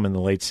Salem in the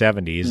late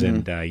 70s,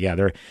 and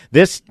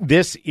this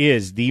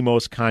is the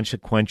most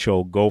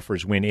consequential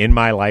Gophers win in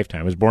my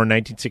lifetime. I was born in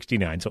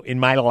 1969, so in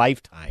my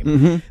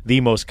lifetime,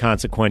 the most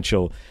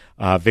consequential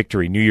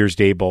victory. New Year's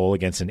Day Bowl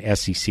against an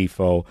SEC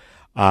foe.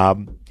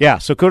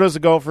 So kudos to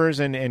Gophers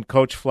and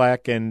Coach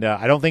Fleck, and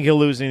I don't think he'll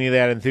lose any of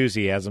that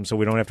enthusiasm, so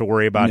we don't have to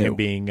worry about him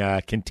being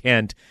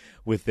content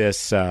with this.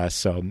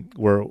 So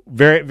we're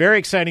very, very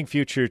exciting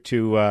future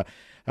to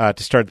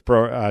start the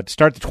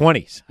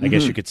 20s, I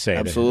guess you could say.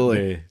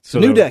 Absolutely.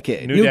 New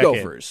decade, new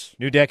Gophers.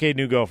 New decade,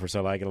 new Gophers. I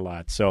like it a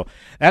lot. So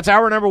that's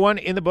hour number 1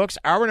 in the books.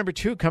 Hour number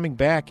 2 coming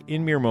back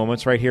in mere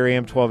moments right here,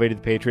 AM 1280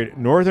 The Patriot,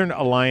 Northern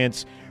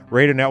Alliance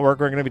Radio Network.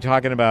 We're going to be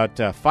talking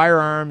about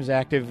firearms,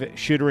 active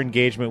shooter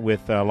engagement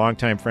with a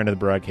longtime friend of the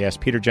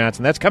broadcast, Peter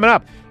Johnson. That's coming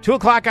up. 2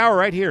 o'clock hour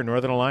right here,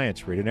 Northern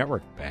Alliance Radio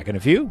Network. Back in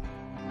a few.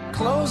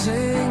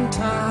 Closing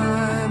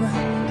time.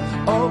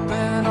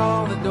 Open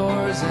all the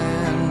doors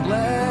and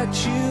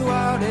let you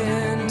out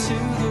into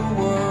the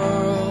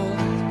world.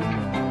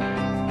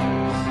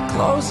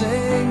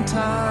 Closing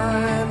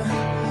time.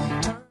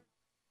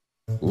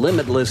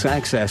 Limitless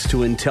access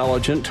to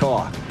intelligent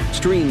talk.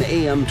 Stream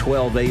AM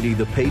 1280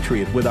 The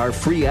Patriot with our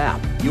free app,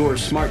 your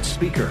smart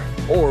speaker,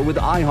 or with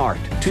iHeart,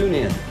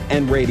 TuneIn,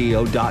 and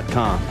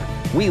Radio.com.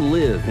 We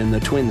live in the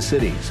Twin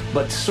Cities,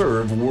 but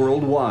serve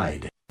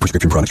worldwide.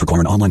 Prescription products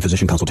require an online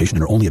physician consultation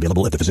and are only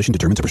available if the physician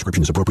determines a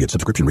prescription is appropriate.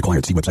 Subscription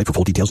required. See website for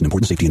full details and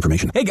important safety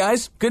information. Hey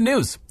guys, good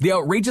news. The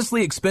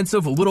outrageously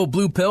expensive little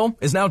blue pill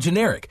is now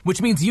generic, which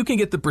means you can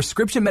get the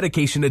prescription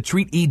medication to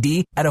treat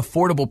ED at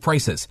affordable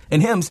prices.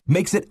 And Hims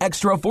makes it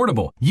extra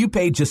affordable. You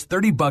pay just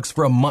 $30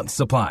 for a month's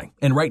supply.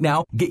 And right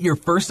now, get your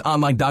first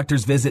online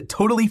doctor's visit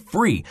totally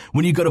free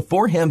when you go to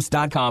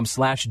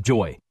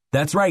forhims.com/joy.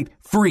 That's right,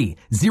 free,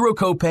 zero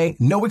copay,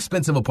 no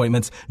expensive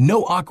appointments,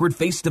 no awkward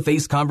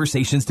face-to-face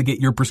conversations to get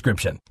your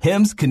prescription.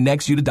 Hims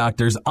connects you to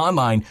doctors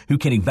online who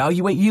can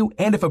evaluate you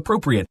and, if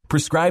appropriate,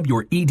 prescribe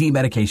your ED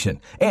medication.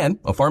 And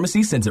a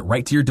pharmacy sends it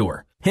right to your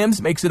door.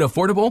 Hims makes it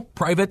affordable,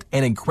 private,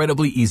 and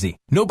incredibly easy.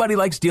 Nobody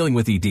likes dealing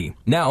with ED.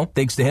 Now,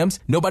 thanks to Hims,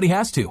 nobody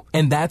has to.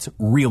 And that's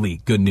really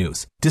good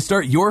news. To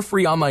start your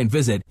free online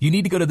visit, you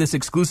need to go to this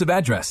exclusive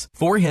address,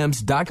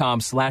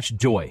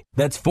 forhims.com/joy.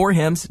 That's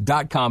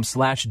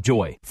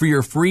forhims.com/joy for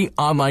your free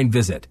online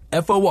visit.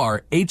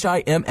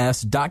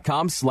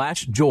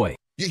 forhims.com/joy.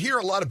 You hear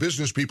a lot of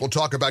business people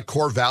talk about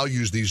core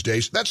values these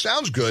days. That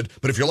sounds good,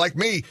 but if you're like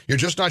me, you're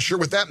just not sure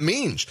what that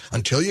means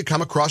until you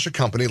come across a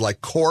company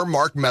like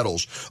Core-Mark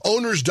Metals.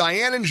 Owners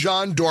Diane and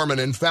John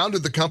Dormanen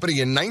founded the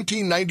company in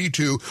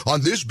 1992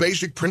 on this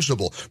basic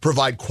principle: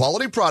 provide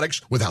quality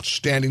products with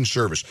outstanding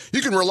service.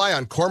 You can rely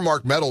on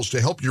Core-Mark Metals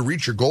to help you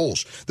reach your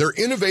goals. Their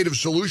innovative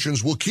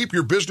solutions will keep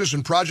your business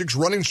and projects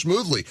running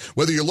smoothly.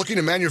 Whether you're looking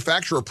to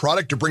manufacture a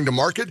product to bring to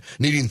market,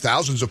 needing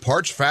thousands of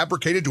parts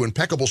fabricated to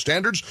impeccable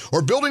standards,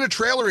 or building a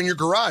trail trailer in your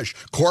garage.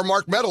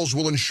 Core-Mark Metals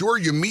will ensure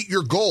you meet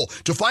your goal.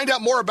 To find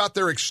out more about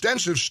their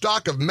extensive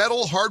stock of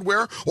metal,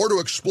 hardware, or to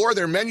explore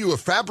their menu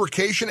of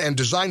fabrication and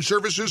design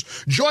services,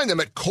 join them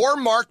at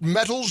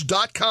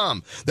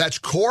CoreMarkMetals.com. That's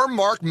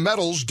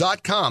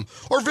CoreMarkMetals.com.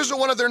 Or visit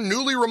one of their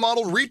newly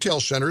remodeled retail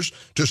centers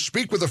to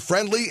speak with a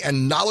friendly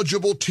and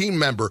knowledgeable team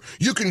member.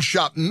 You can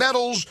shop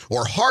metals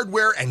or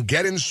hardware and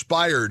get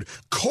inspired.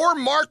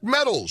 Core-Mark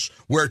Metals,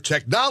 where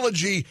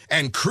technology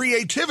and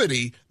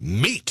creativity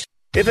meet.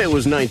 If it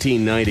was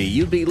 1990,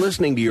 you'd be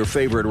listening to your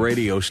favorite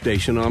radio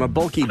station on a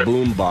bulky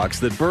boombox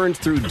that burns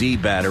through D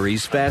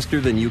batteries faster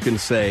than you can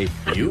say,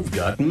 "You've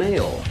got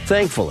mail."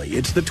 Thankfully,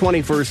 it's the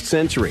 21st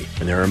century,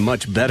 and there are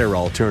much better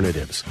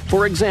alternatives.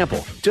 For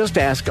example, just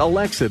ask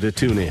Alexa to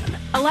tune in.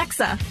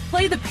 Alexa,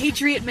 play the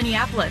Patriot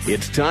Minneapolis.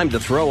 It's time to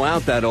throw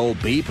out that old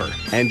beeper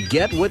and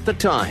get with the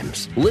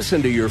times.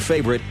 Listen to your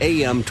favorite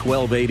AM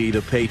 1280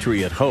 The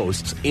Patriot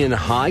hosts in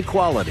high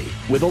quality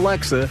with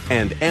Alexa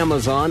and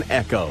Amazon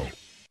Echo.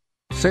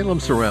 Salem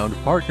Surround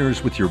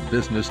partners with your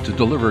business to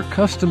deliver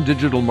custom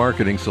digital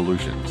marketing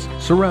solutions.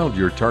 Surround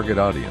your target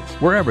audience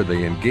wherever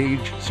they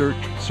engage, search,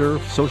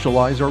 surf,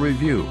 socialize, or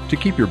review to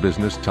keep your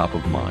business top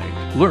of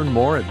mind. Learn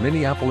more at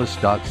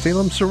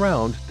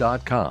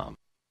minneapolis.salemsurround.com.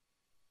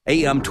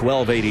 AM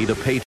 1280 The Patriot.